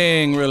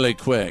trending really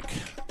quick.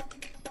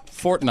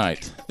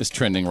 Fortnite is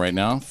trending right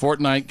now.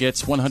 Fortnite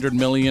gets $100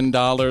 million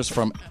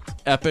from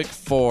Epic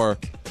for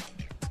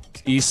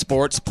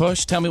esports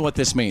push. Tell me what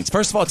this means.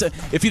 First of all,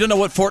 if you don't know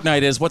what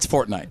Fortnite is, what's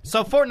Fortnite?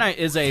 So Fortnite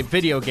is a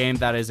video game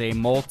that is a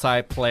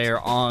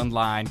multiplayer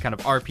online kind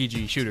of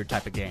RPG shooter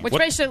type of game. Which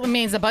basically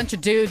means a bunch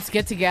of dudes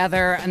get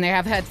together and they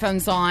have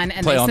headphones on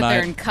and Play they all sit there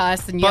night. and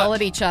cuss and yell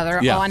at each other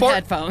on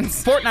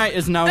headphones. Fortnite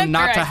is known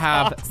not to Right.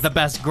 have the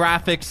best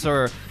graphics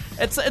or...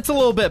 It's a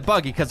little bit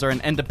buggy because they're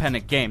an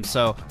independent game.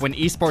 So when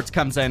esports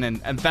comes in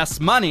and invests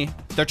money,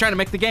 they're trying to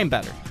make the game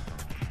better.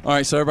 All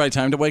right, so everybody,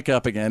 time to wake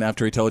up again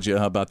after he told you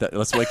about that.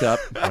 Let's wake up.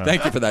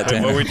 Thank you for that,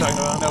 Tanner. What were we talking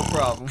about? No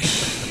problem.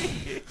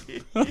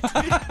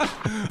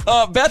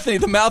 Bethany,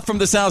 the mouth from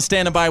the South,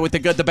 standing by with the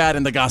good, the bad,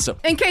 and the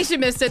gossip. In case you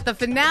missed it, the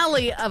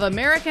finale of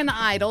American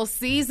Idol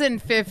Season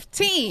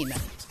 15.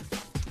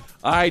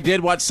 I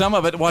did watch some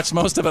of it, watched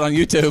most of it on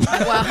YouTube.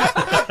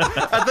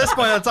 At this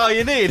point, that's all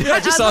you need. Yeah, I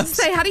was going to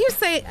say, how do you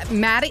say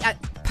Maddie?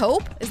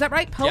 Pope? Is that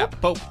right? Pope? Yeah,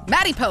 Pope.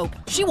 Maddie Pope.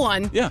 She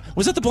won. Yeah.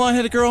 Was that the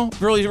blonde-headed girl?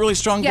 Really, really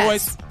strong Yes.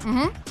 voice?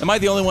 Mm-hmm. Am I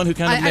the only one who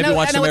kind of maybe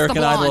watched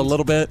American Idol a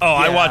little bit? Oh,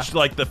 I watched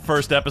like the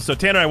first episode.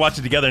 Tanner and I watched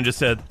it together and just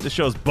said, this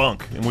show's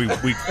bunk. And we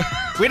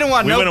didn't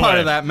want no part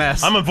of that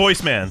mess. I'm a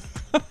voice man.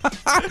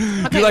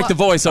 You like the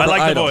voice over I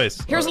like Idol. the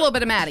voice. Here's a little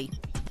bit of Maddie.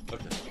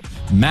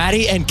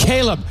 Maddie and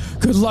Caleb,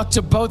 good luck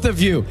to both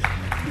of you.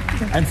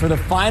 And for the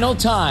final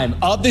time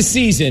of the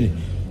season,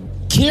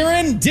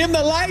 Kieran, dim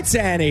the lights,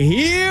 and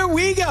here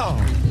we go.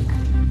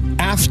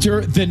 After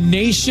the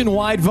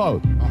nationwide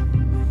vote,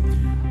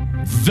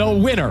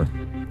 the winner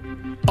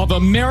of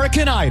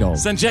American Idol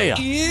Sanjaya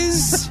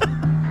is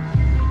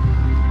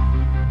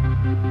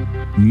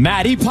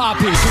Maddie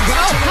Poppy. Maddie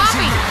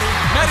Poppy.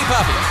 Maddie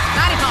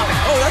Poppy.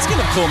 Oh, that's kind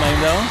of a cool name,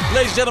 though.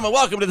 Ladies and gentlemen,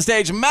 welcome to the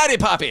stage, Maddie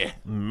Poppy.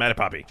 Maddie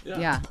Poppy.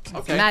 Yeah.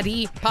 Okay.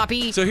 Maddie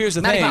Poppy. So here's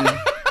the Maddie thing.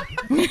 Poppy.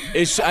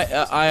 Is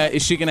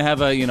she going to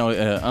have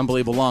a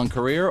unbelievable long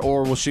career,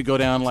 or will she go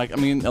down like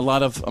a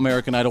lot of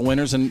American Idol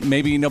winners, and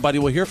maybe nobody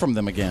will hear from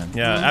them again?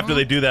 Yeah, after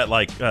they do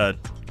that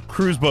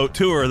cruise boat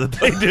tour that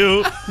they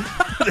do,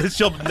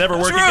 she'll never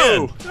work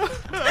Drew! again.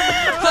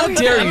 How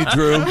dare you,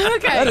 Drew?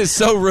 Okay. That is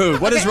so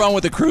rude. What is wrong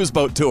with the cruise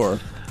boat tour?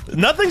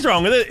 Nothing's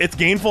wrong with it. It's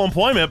gainful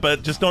employment,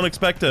 but just don't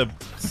expect to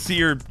see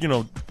her,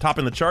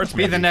 topping the charts.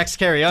 Be the next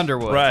Carrie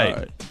Underwood.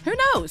 Right. Who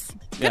knows?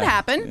 Could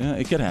happen. Yeah,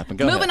 it could happen.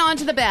 Go Moving ahead. on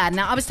to the bad.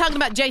 Now, I was talking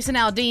about Jason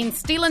Aldean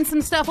stealing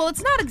some stuff. Well,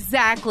 it's not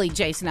exactly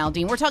Jason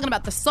Aldean. We're talking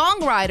about the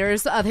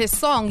songwriters of his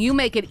song, You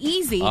Make It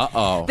Easy.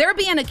 Uh-oh. They're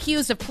being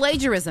accused of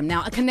plagiarism.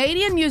 Now, a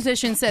Canadian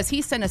musician says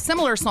he sent a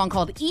similar song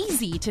called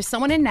Easy to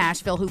someone in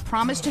Nashville who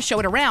promised to show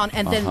it around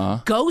and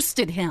then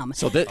ghosted him.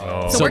 So, this we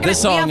have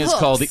song is hooks.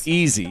 called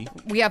Easy.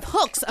 We have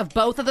hooks of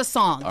both of the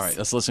songs. All right,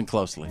 let's listen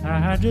closely.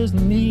 I just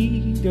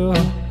need your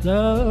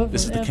love.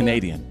 This is the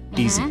Canadian.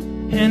 Easy.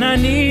 And I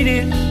need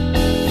it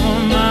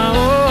on my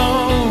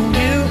own.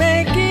 You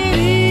make it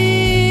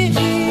easy.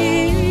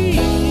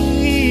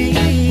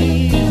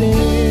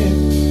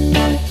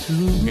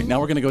 Okay, now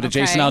we're going to go to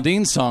Jason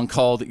Aldean's song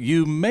called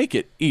You Make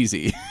It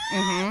Easy.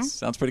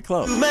 Sounds pretty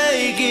close.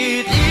 Make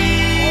it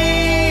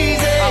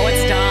easy. Oh,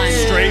 it's done.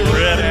 Straight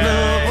rip.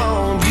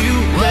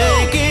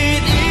 Make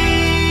it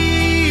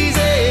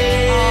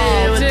easy.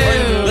 Oh,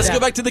 dude. Let's go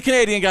back to the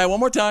Canadian guy one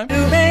more time.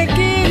 Make it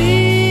easy.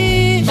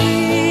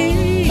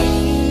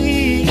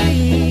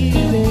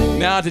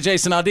 Now to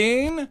Jason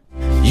Aldean.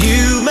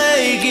 You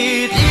make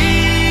it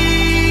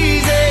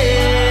easy.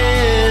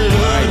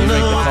 All right, you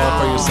make the call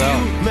for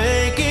yourself.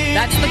 Make it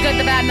That's the good,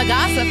 the bad, and the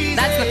gossip.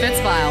 That's the Fitz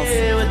Files.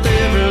 with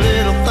every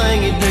little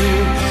thing you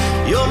do.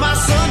 You're my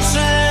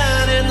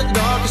sunshine in the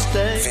darkest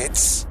day.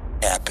 Fitz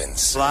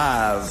happens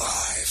Live.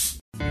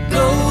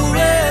 Go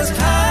rest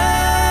high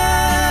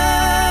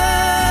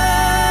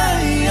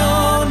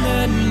on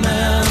that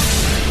mountain.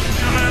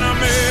 I'm an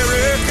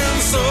American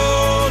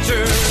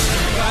soldier.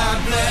 God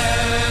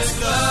bless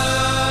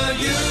the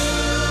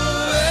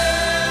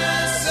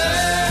USA.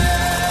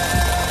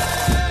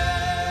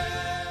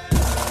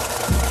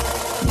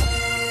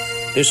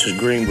 This is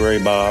Green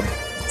Beret Bob.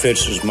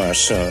 Fitz is my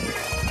son.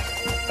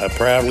 I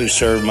proudly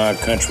served my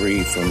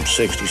country from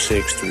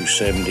 66 through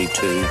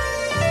 72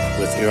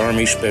 with the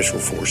Army Special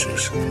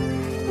Forces.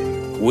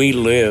 We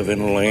live in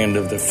the land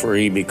of the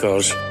free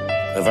because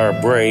of our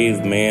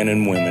brave men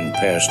and women,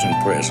 past and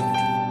present.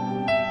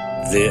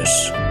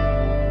 This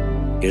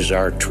is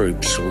our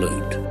troop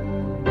salute.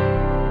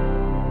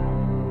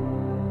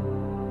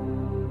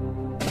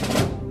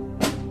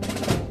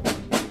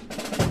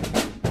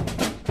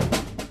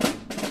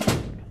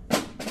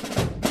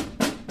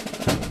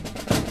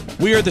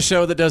 We are the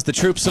show that does the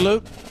troop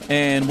salute,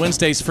 and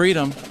Wednesday's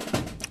freedom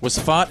was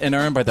fought and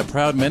earned by the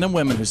proud men and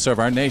women who serve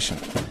our nation.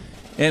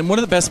 And one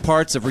of the best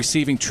parts of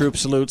receiving troop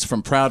salutes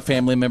from proud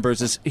family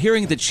members is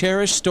hearing the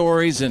cherished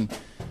stories and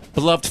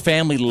beloved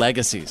family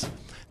legacies.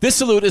 This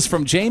salute is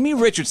from Jamie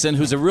Richardson,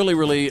 who's a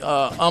really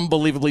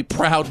unbelievably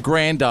proud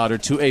granddaughter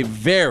to a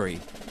very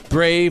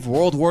brave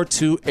World War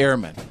II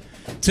airman.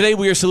 Today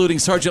we are saluting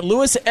Sergeant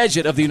Louis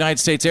Edgett of the United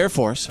States Air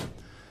Force.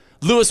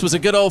 Louis was a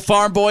good old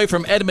farm boy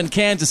from Edmond,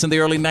 Kansas in the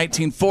early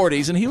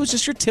 1940s, and he was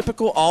just your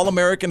typical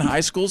all-American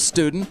high school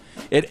student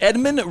at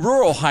Edmond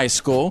Rural High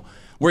School,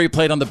 where he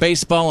played on the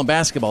baseball and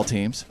basketball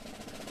teams.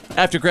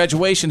 After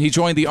graduation, he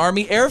joined the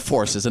Army Air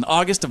Forces in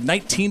August of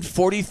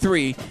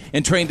 1943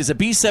 and trained as a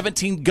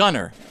B-17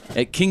 gunner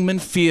at Kingman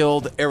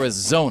Field,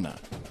 Arizona.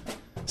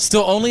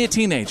 Still only a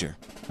teenager,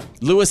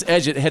 Louis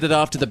Edgett headed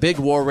off to the big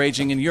war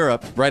raging in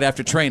Europe right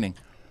after training.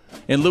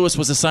 And Louis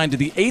was assigned to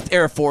the 8th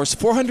Air Force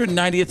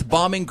 490th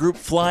Bombing Group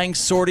flying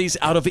sorties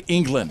out of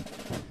England,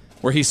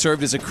 where he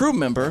served as a crew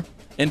member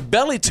and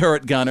belly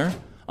turret gunner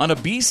on a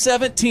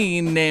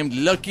B-17 named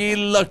Lucky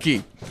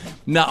Lucky.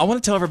 Now, I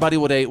want to tell everybody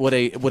what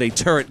a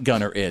turret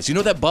gunner is. You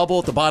know that bubble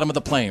at the bottom of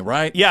the plane,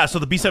 right? Yeah, so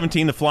the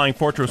B-17, the Flying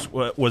Fortress,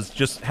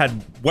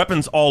 had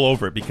weapons all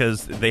over it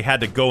because they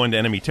had to go into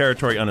enemy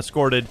territory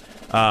unescorted.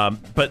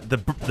 But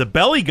the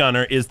belly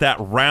gunner is that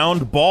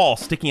round ball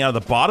sticking out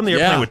of the bottom of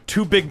the airplane with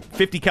two big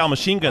 50 cal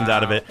machine guns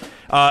out of it.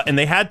 And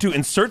they had to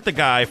insert the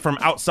guy from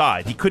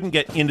outside. He couldn't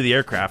get into the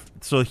aircraft.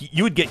 So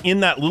you would get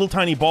in that little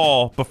tiny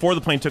ball before the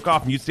plane took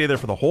off, and you'd stay there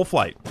for the whole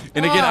flight.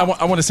 And again,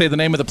 I want to say the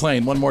name of the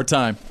plane one more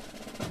time.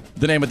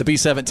 The name of the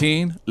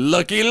B-17,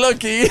 Lucky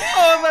Lucky.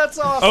 Oh, that's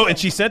awesome. Oh, and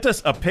she sent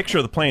us a picture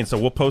of the plane, so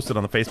we'll post it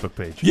on the Facebook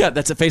page. Yeah,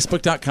 that's at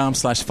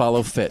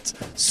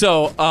facebook.com/followfitz.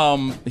 So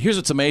here's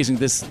what's amazing.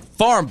 This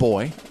farm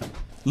boy,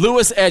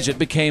 Louis Edgett,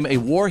 became a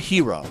war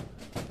hero,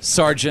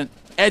 Sergeant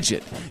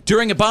Edgett.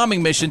 During a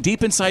bombing mission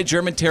deep inside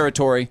German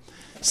territory,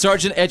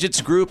 Sergeant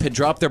Edgett's group had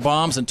dropped their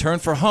bombs and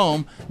turned for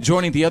home,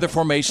 joining the other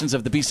formations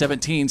of the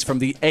B-17s from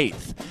the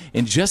 8th.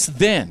 And just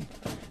then,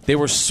 they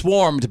were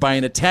swarmed by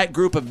an attack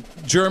group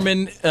of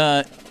German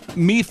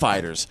Me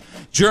fighters,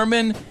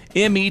 German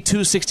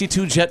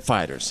Me-262 jet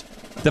fighters,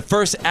 the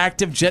first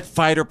active jet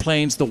fighter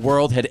planes the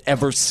world had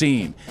ever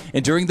seen.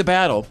 And during the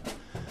battle,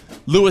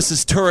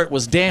 Lewis's turret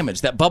was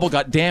damaged. That bubble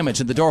got damaged,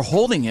 and the door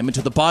holding him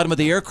into the bottom of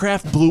the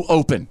aircraft blew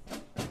open.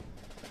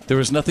 There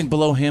was nothing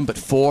below him but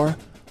 4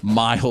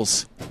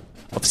 miles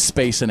of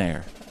space and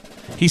air.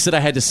 He said,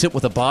 I had to sit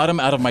with the bottom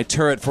out of my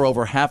turret for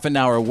over half an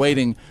hour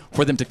waiting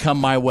for them to come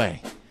my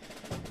way.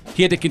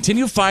 He had to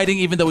continue fighting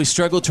even though he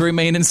struggled to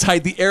remain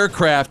inside the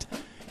aircraft,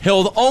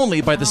 held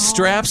only by the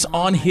straps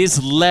on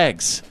his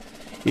legs.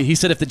 He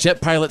said if the jet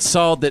pilots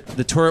saw that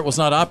the turret was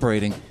not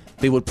operating,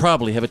 they would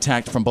probably have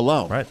attacked from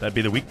below. Right, that'd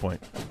be the weak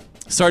point.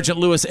 Sergeant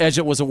Louis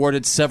Edgett was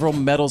awarded several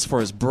medals for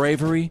his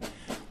bravery.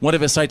 One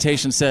of his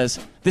citations says,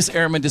 this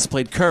airman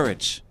displayed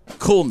courage,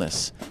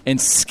 coolness,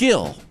 and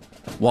skill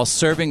while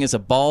serving as a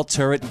ball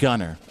turret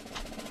gunner.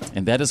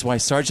 And that is why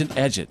Sergeant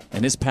Edgett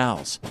and his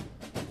pals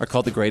are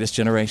called the greatest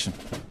generation.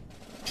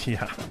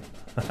 Yeah,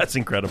 that's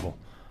incredible.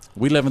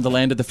 We live in the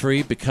land of the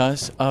free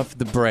because of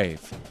the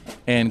brave.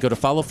 And go to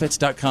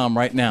followfitz.com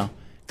right now.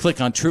 Click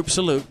on Troop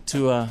Salute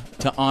to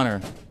honor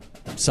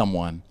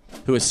someone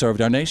who has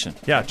served our nation.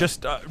 Yeah,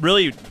 just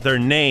really their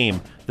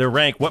name, their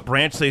rank, what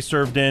branch they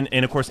served in,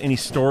 and, of course, any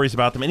stories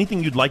about them,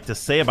 anything you'd like to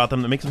say about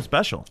them that makes them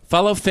special.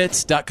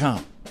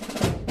 Followfitz.com.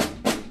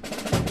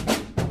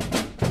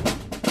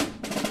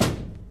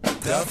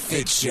 The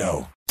Fitz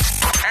Show.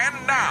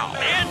 And now,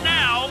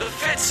 the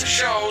Fitz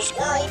Show's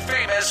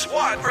world-famous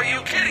What Are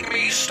You Kidding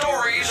Me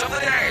stories of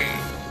the day.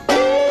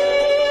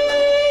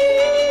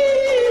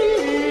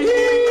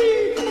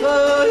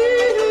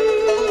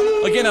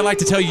 Again, I'd like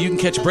to tell you can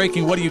catch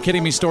breaking What Are You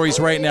Kidding Me stories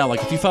right now.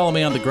 Like if you follow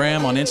me on the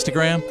gram, on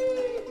Instagram,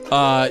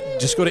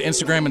 just go to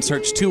Instagram and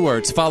search 2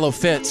 words, Follow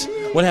Fitz.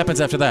 What happens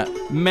after that?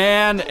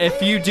 Man,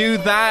 if you do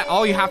that,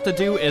 all you have to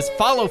do is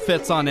follow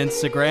Fitz on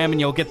Instagram, and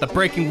you'll get the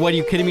breaking What Are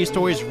You Kidding Me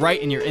stories right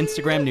in your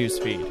Instagram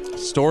newsfeed.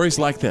 Stories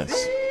like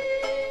this.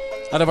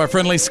 Out of our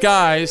friendly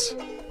skies.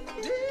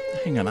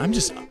 Hang on,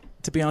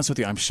 to be honest with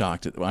you, I'm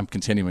shocked. I'm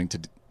continuing to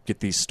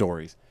get these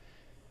stories.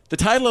 The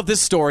title of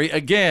this story,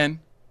 again,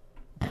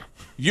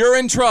 You're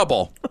in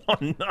Trouble. Oh,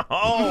 no.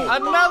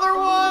 Another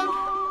one?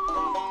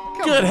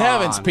 Good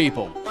heavens,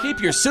 people. Keep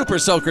your super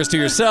soakers to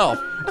yourself.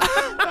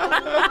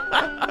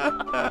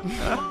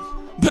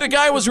 But a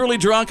guy was really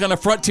drunk on a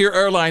Frontier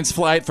Airlines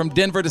flight from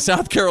Denver to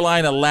South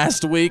Carolina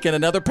last week, and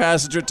another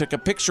passenger took a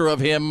picture of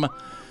him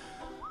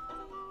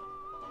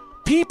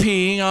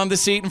pee-peeing on the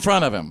seat in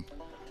front of him.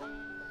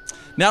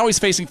 Now he's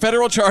facing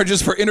federal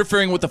charges for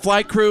interfering with the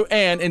flight crew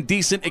and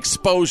indecent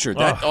exposure.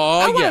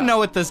 I want to know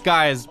what this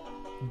guy's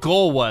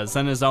goal was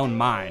in his own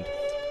mind.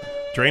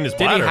 Drain his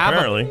bladder,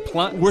 apparently.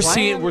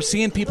 We're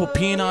seeing people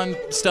peeing on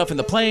stuff in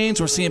the planes.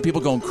 We're seeing people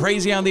going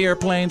crazy on the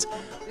airplanes.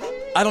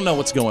 I don't know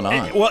what's going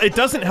on. It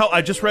doesn't help.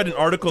 I just read an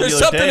article There's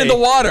the other day. There's something in the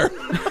water.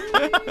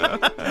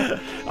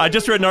 I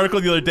just read an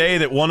article the other day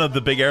that one of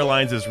the big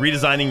airlines is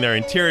redesigning their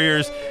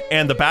interiors,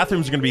 and the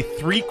bathrooms are going to be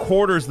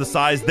 3/4 the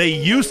size they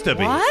used to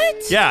be.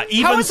 What? Yeah,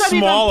 even How is that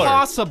smaller. even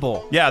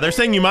possible? Yeah, they're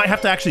saying you might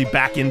have to actually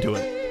back into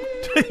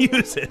it to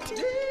use it.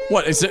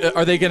 What is it?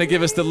 Are they going to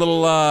give us the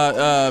little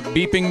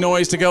beeping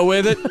noise to go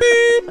with it?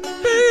 Beep,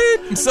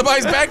 beep.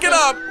 Somebody's backing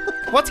up.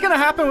 What's going to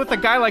happen with a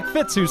guy like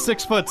Fitz, who's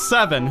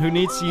 6'7", who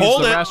needs to use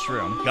the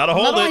restroom? Gotta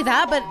hold Not only it.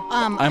 that, but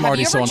I'm have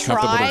already you so ever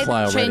uncomfortable to fly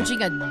tried already.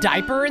 changing a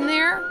diaper in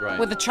there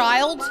with a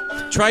child?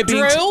 Try being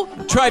Drew?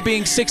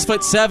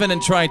 6'7"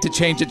 and trying to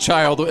change a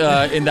child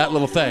in that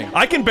little thing.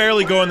 I can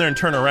barely go in there and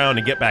turn around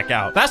and get back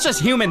out. That's just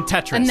human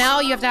Tetris. And now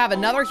you have to have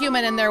another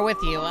human in there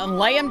with you and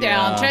lay them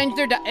down, Yeah. change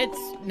their it's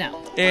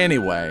no.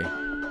 Anyway,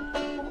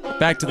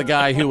 back to the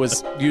guy who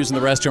was using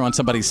the restroom on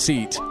somebody's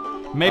seat.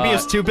 Maybe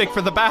it's too big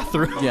for the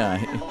bathroom. Yeah,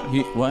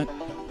 he what?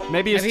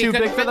 Maybe it's too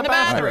big for the All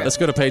bathroom. right, let's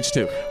go to page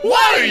 2.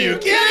 What are you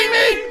kidding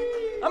me?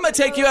 I'm going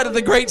to take you out of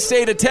the great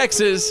state of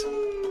Texas.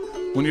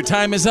 When your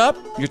time is up,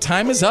 your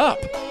time is up.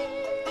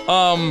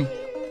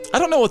 I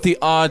don't know what the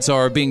odds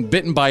are of being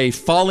bitten by a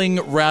falling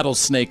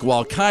rattlesnake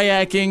while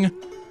kayaking,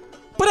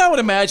 but I would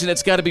imagine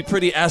it's got to be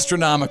pretty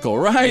astronomical,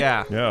 right?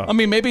 Yeah. I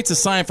mean, maybe it's a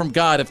sign from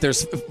God if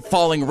there's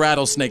falling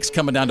rattlesnakes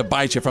coming down to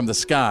bite you from the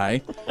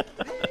sky.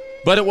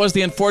 But it was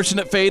the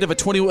unfortunate fate of a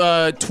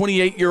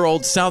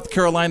 28-year-old South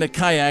Carolina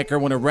kayaker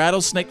when a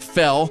rattlesnake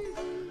fell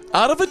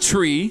out of a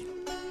tree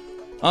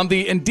on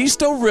the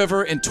Edisto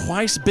River and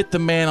twice bit the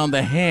man on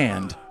the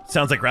hand.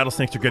 Sounds like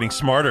rattlesnakes are getting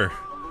smarter.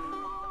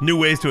 New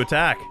ways to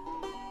attack.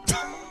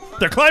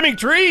 They're climbing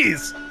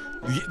trees!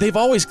 They've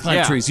always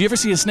climbed trees. You ever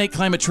see a snake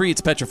climb a tree?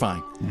 It's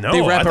petrifying. No,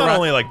 they wrap I thought around...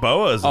 only like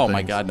boas. Oh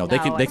my God, no! They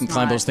can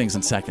climb those things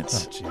in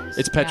seconds.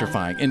 It's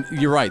petrifying, and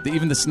you're right.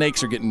 Even the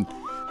snakes are getting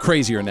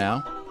crazier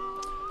now.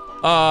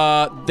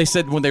 They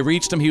said when they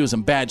reached him, he was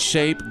in bad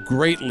shape,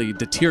 greatly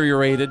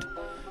deteriorated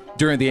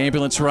during the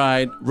ambulance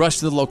ride. Rushed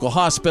to the local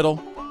hospital,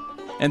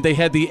 and they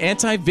had the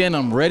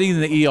anti-venom ready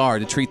in the ER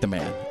to treat the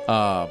man.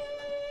 But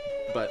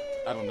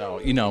I don't know.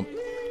 You know.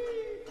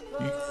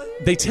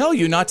 They tell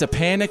you not to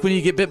panic when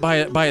you get bit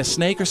by a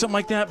snake or something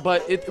like that,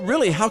 but it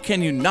really, how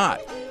can you not?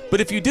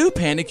 But if you do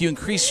panic, you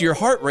increase your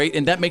heart rate,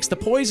 and that makes the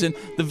poison,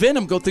 the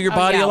venom, go through your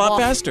body a lot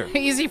faster.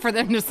 Easy for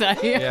them to say.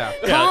 Yeah.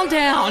 Calm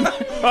down.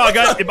 Oh, I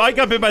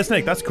got bit by a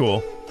snake. That's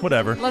cool.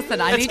 Whatever.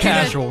 Listen, I That's need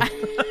casual.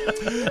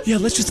 Yeah,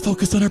 let's just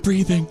focus on our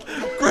breathing.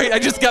 Great, I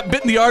just got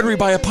bit in the artery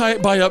by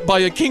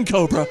a king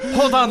cobra.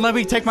 Hold on, let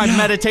me take my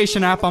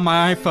meditation app on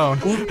my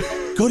iPhone. Well,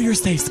 go to your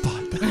safe spot.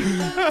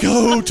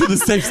 Go to the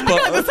safe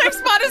spot. The safe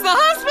spot is the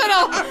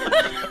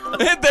hospital.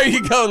 And there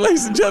you go,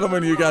 ladies and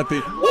gentlemen. You got the...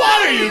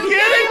 What, are you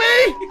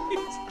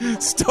kidding me?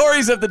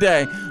 Stories of the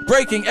day,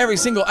 breaking every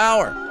single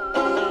hour.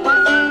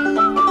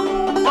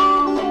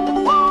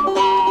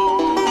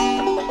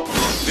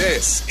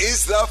 This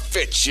is the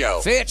Fitz Show.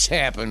 Fitz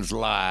happens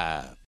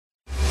live.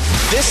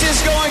 This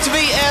is going to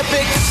be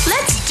epic.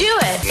 Let's do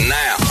it.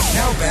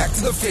 Now back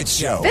to the Fitz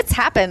Show. Fitz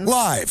happens.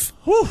 Live.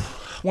 Whew.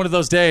 One of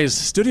those days.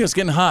 Studio's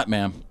getting hot,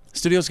 man.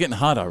 Studio's getting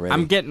hot already.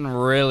 I'm getting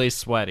really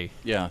sweaty.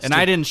 Yeah. And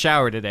I didn't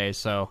shower today,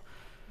 so.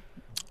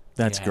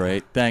 That's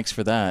great. Thanks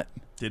for that.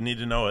 Didn't need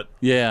to know it.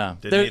 Yeah.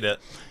 Didn't need it.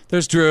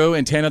 There's Drew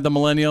and Tana the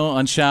Millennial,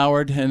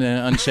 unshowered and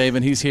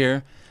unshaven. He's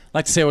here. I'd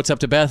like to say what's up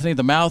to Bethany,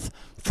 the mouth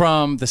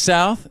from the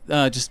South.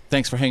 Just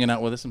thanks for hanging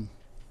out with us and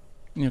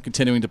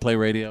continuing to play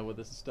radio with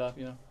us and stuff.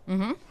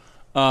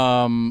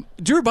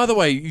 Drew, by the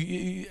way,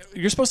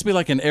 you're supposed to be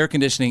like an air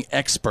conditioning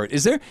expert.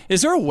 Is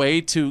there a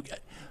way to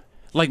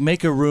like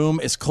make a room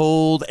as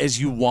cold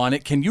as you want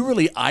it? Can you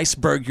really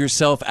iceberg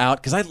yourself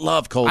out? Because I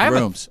love cold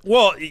rooms.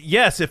 Well,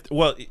 yes.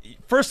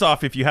 First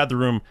off, if you had the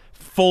room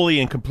fully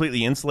and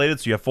completely insulated,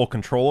 so you have full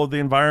control of the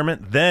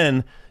environment,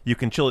 then you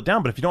can chill it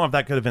down. But if you don't have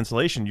that good of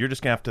insulation, you're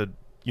just gonna have to,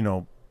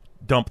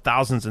 dump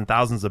thousands and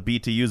thousands of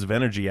BTUs of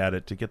energy at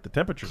it to get the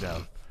temperature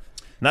down.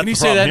 Can you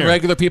say that in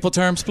regular people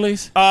terms,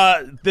 please?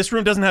 This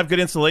room doesn't have good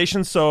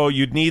insulation, so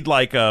you'd need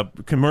like a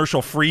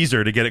commercial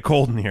freezer to get it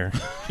cold in here.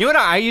 You know what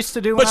I used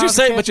to do? But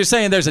you're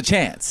saying there's a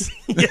chance.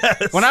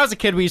 Yes. When I was a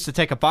kid, we used to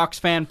take a box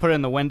fan, put it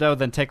in the window,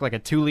 then take like a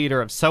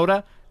 2-liter of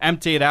soda,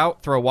 empty it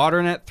out, throw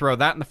water in it, throw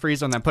that in the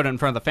freezer, and then put it in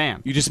front of the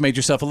fan. You just made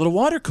yourself a little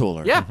water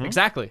cooler. Yeah,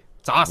 exactly.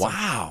 It's awesome.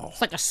 Wow.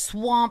 It's like a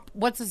swamp.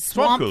 What's a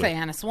swamp cooler.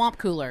 fan? A swamp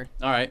cooler.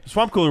 All right.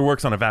 Swamp cooler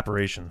works on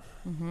evaporation.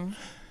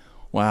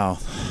 Wow.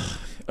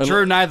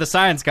 Drew Nye, the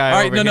science guy. All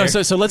right, over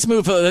here. So let's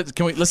move. Let's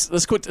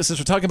quit. Since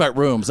we're talking about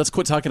rooms, let's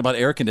quit talking about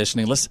air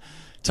conditioning. Let's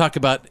talk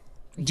about.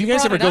 Do you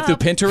guys ever go through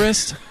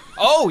Pinterest?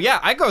 Oh yeah,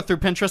 I go through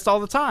Pinterest all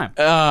the time.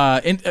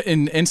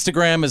 In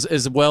Instagram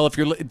as well.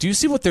 Do you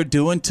see what they're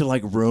doing to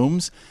like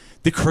rooms?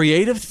 The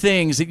creative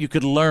things that you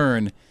could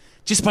learn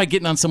just by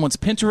getting on someone's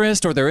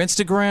Pinterest or their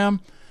Instagram.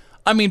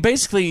 I mean,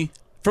 basically,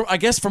 I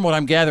guess from what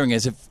I'm gathering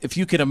is if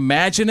you could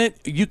imagine it,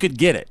 you could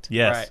get it.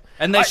 Yes. Right.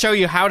 And they show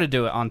you how to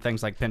do it on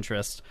things like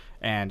Pinterest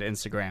and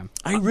Instagram.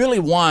 I really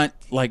want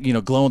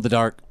glow in the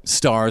dark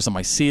stars on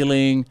my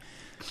ceiling.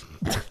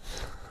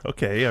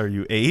 Okay, are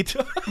you 8?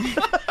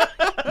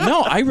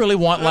 No, I really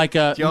want like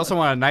a. Do you also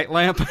want a night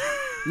lamp?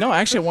 No,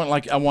 actually,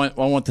 I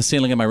want the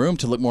ceiling in my room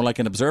to look more like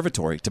an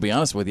observatory. To be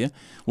honest with you,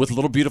 with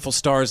little beautiful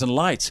stars and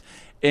lights.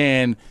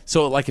 And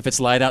so, like, if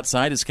it's light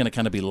outside, it's going to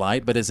kind of be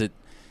light. But as it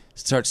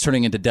starts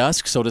turning into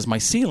dusk, so does my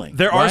ceiling.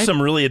 There are some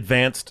really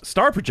advanced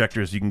star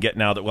projectors you can get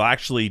now that will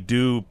actually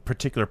do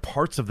particular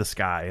parts of the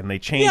sky, and they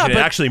change it. It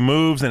actually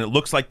moves, and it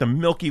looks like the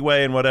Milky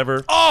Way and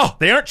whatever. Oh,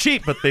 they aren't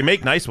cheap, but they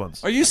make nice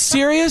ones. Are you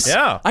serious?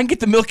 Yeah. I can get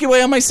the Milky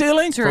Way on my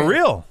ceiling? For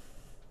real.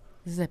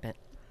 Zip it.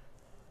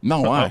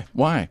 No, why?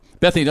 Why?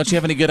 Bethany, don't you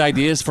have any good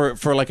ideas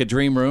for like a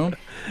dream room?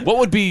 What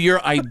would be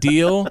your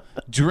ideal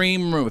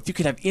dream room? If you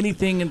could have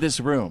anything in this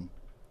room,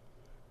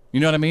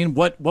 you know what I mean?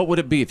 What would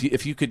it be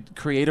if you could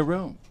create a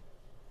room?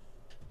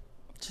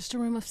 Just a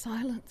room of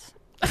silence.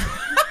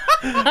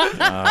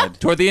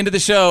 Toward the end of the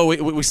show,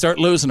 we start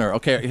losing her.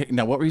 Okay,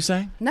 now what were you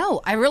saying?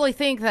 No, I really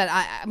think that,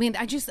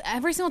 I just,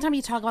 every single time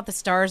you talk about the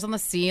stars on the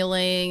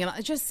ceiling,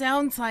 it just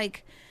sounds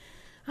like,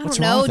 I don't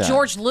know,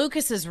 George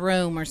Lucas's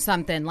room or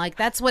something. Like,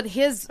 that's what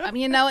his,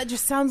 it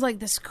just sounds like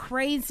this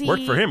crazy.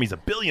 Worked for him. He's a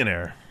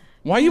billionaire.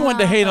 Why you want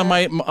to hate on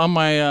my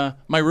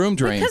room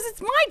dream? Because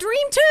it's my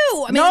dream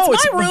too. I mean,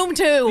 it's my room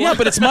too. Yeah,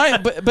 but it's my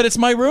but it's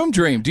my room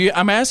dream.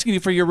 I'm asking you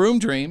for your room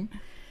dream.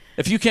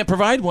 If you can't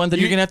provide one, then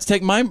you're gonna have to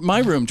take my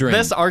room dream.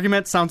 This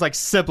argument sounds like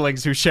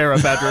siblings who share a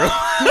bedroom.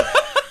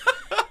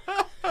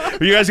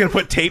 Are you guys going to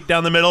put tape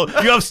down the middle?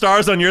 You have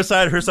stars on your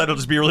side. Her side will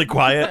just be really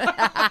quiet.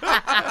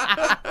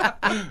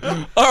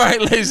 All right,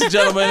 ladies and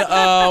gentlemen,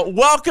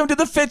 welcome to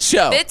the Fitz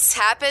Show. Fitz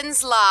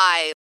happens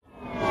live.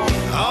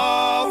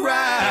 All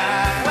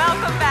right.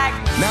 Welcome back.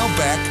 Now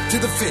back to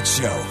the Fitz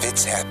Show.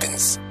 Fitz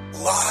happens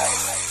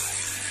live.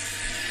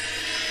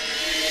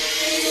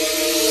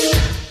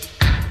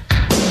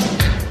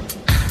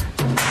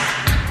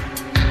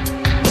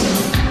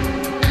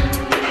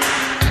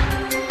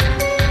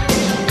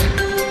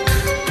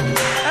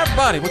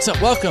 Everybody, what's up?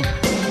 Welcome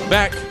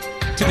back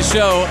to the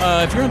show.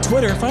 If you're on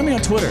Twitter, find me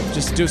on Twitter.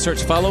 Just do a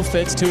search, follow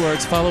Fitz, 2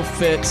 words, follow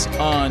Fitz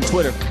on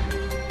Twitter.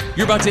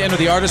 You're about to enter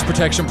the Artist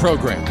Protection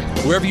Program.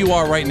 Wherever you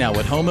are right now,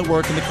 at home, at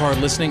work, in the car,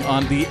 listening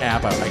on the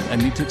app, I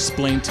need to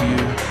explain to you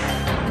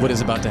what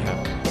is about to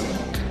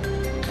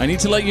happen. I need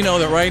to let you know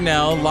that right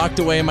now, locked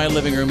away in my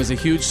living room is a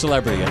huge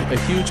celebrity, a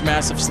huge,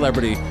 massive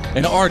celebrity,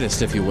 an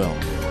artist, if you will.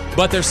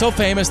 But they're so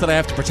famous that I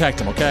have to protect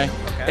them, okay?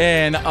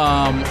 And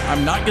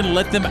I'm not going to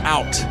let them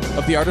out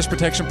of the Artist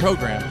Protection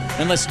Program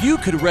unless you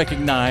could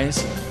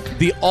recognize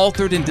the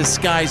altered and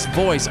disguised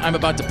voice I'm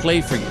about to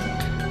play for you.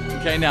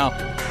 Okay, now,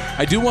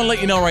 I do want to let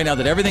you know right now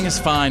that everything is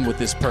fine with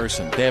this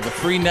person. They have a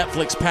free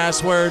Netflix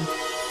password.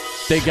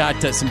 They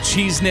got some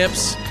cheese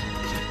nips.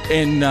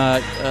 And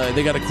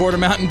they got a quarter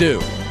Mountain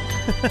Dew.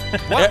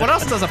 What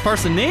else does a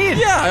person need?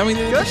 Yeah, I mean...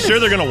 Sure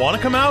they're going to want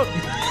to come out?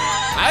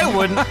 I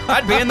wouldn't.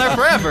 I'd be in there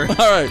forever.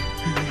 All right.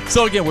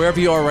 So again, wherever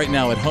you are right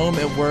now, at home,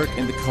 at work,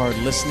 in the car,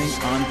 listening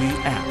on the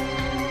app,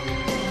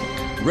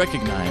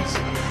 recognize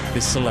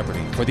this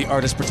celebrity for the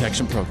Artist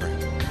Protection Program.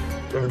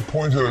 And he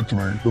pointed out to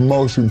me, the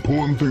most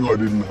important thing I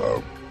didn't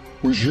have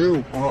was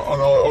you. And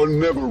I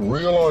never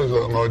realized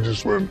that, and I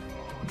just went,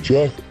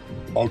 Jack,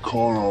 I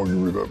can't argue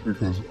with that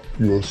because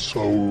you're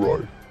so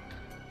right.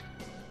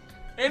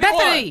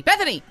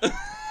 Bethany!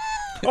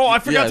 Oh, I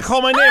forgot to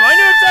call my name. I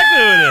knew exactly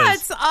who it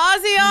is. It's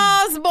Ozzy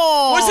Osbourne.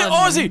 Was it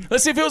Ozzy?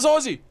 Let's see if it was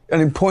Ozzy. And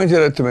he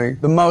pointed out to me,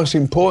 the most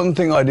important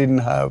thing I didn't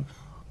have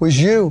was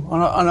you.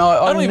 And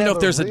I don't even know if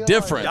there's a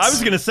difference. I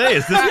was going to say,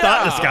 is this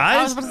not disguised?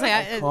 I was going to say,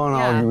 I can't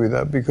argue with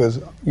that because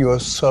you are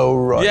so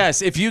right.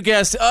 Yes, if you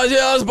guessed Ozzy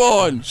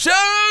Osbourne,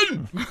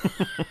 Sharon,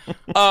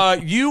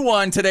 you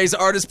won today's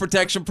Artist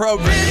Protection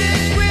Program.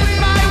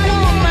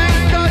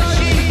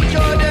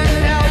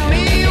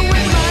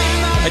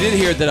 I did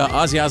hear that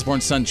Ozzy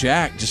Osbourne's son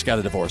Jack just got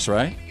a divorce,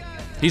 right?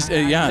 He's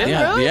really?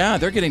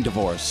 They're getting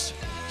divorced.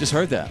 Just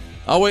heard that.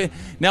 Oh wait,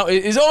 now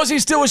is Ozzy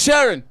still with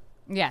Sharon?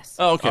 Yes.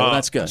 Oh, okay, well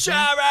that's good.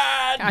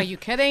 Sharon! Are you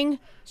kidding?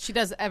 She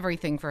does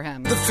everything for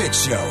him. The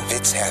Fitz Show.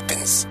 Fitz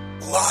happens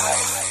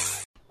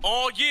live.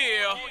 Oh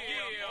yeah.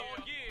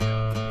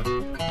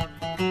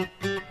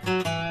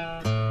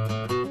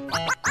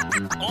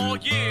 Oh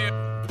yeah.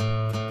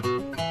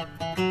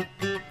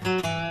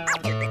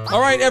 All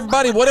right,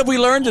 everybody, what have we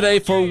learned today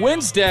for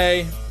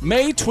Wednesday,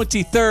 May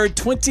 23rd,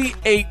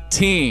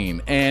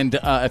 2018? And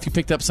if you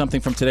picked up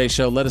something from today's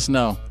show, let us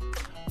know.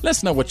 Let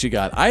us know what you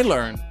got. I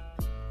learned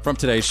from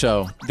today's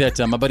show that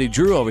my buddy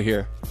Drew over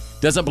here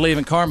doesn't believe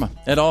in karma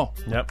at all.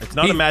 Yep, it's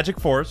not a magic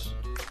force.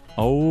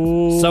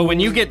 Oh. So when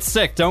you get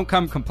sick, don't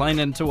come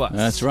complaining to us.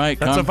 That's right.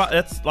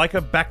 That's like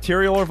a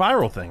bacterial or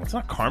viral thing. It's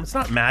not karma. It's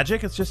not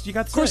magic. It's just you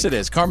got sick. Of course it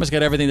is. Karma's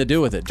got everything to do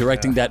with it,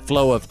 directing that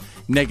flow of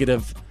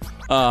negative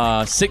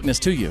sickness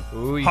to you.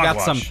 Ooh, you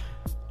got some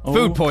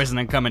food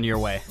poisoning coming your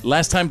way.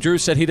 Last time Drew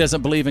said he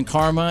doesn't believe in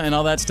karma and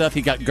all that stuff,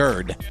 he got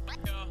GERD.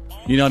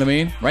 You know what I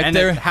mean? Right and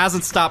there. It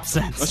hasn't stopped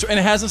since. That's right, and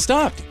it hasn't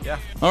stopped. Yeah.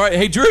 All right.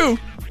 Hey, Drew.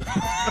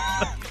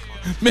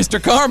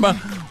 Mr. Karma,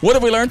 what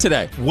have we learned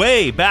today?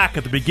 Way back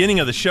at the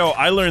beginning of the show,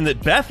 I learned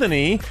that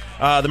Bethany,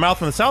 the mouth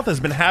from the South, has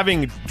been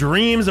having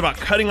dreams about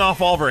cutting off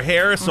all of her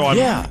hair. So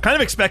I'm kind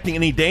of expecting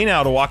any day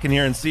now to walk in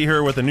here and see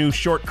her with a new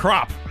short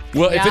crop.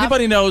 Well, if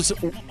anybody knows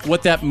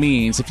what that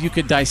means, if you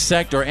could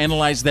dissect or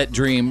analyze that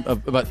dream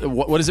about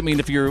what does it mean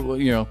if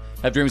you're,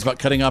 have dreams about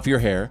cutting off your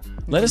hair,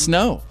 let us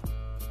know.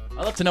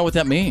 I'd love to know what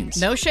that means.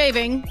 No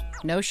shaving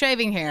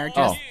hair.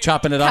 Just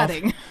chopping it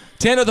cutting off.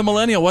 Tanner the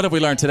Millennial, what have we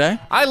learned today?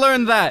 I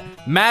learned that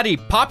Maddie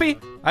Poppy,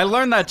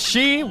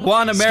 she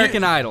won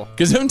American Idol.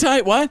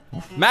 Gesundheit, what?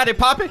 Maddie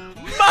Poppy?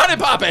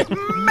 Maddie Poppy!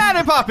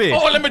 Maddie Poppy!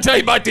 Oh, let me tell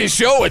you about this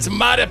show. It's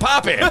Maddie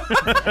Poppy.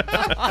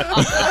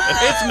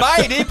 It's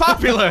mighty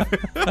popular.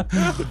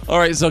 All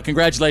right, so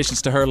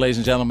congratulations to her, ladies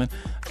and gentlemen.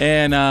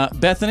 And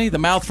Bethany, the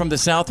mouth from the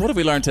South, what have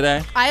we learned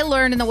today? I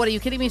learned in the What Are You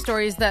Kidding Me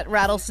stories that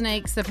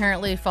rattlesnakes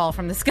apparently fall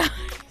from the sky.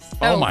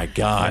 Oh my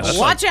gosh.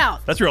 Watch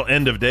out. That's real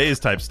end of days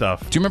type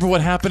stuff. Do you remember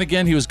what happened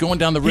again? He was going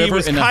down the river. He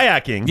was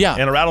kayaking, yeah.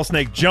 And a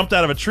rattlesnake jumped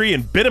out of a tree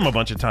and bit him a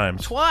bunch of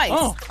times. Twice.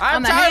 Oh.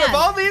 I'm tired of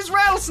all these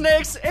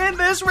rattlesnakes in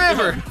this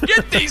river.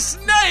 Get these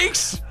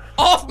snakes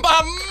off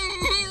my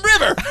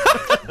river.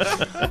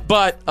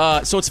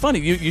 But, so it's funny.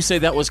 You say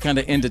that was kind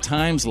of end of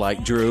times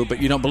like, Drew,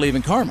 but you don't believe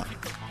in karma.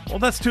 Well,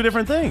 that's two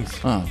different things.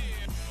 Oh.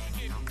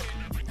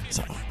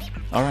 So,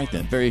 all right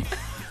then.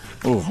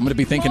 I'm going to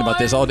be thinking about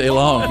this all day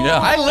long. Yeah.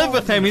 I live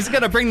with him. He's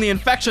going to bring the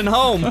infection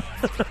home.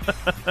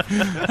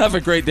 Have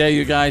a great day,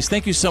 you guys.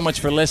 Thank you so much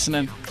for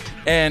listening.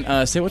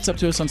 And say what's up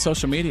to us on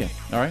social media.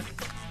 All right?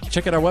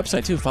 Check out our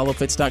website, too,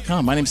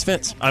 followfitz.com. My name's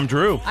Fitz. I'm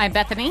Drew. I'm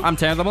Bethany. I'm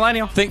Tanner the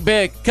Millennial. Think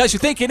big, because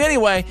you're thinking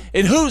anyway.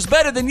 And who's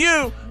better than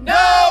you?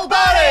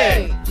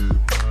 Nobody!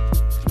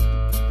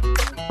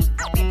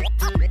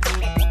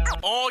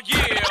 Oh,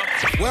 yeah.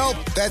 Well,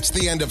 that's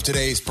the end of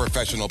today's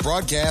professional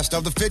broadcast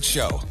of The Fitz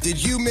Show.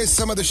 Did you miss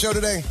some of the show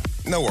today?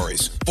 No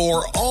worries.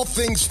 For all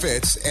things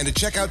Fitz and to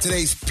check out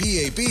today's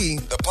PAB,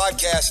 the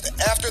podcast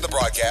after the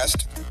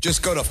broadcast,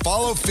 just go to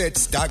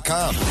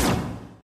followfitz.com.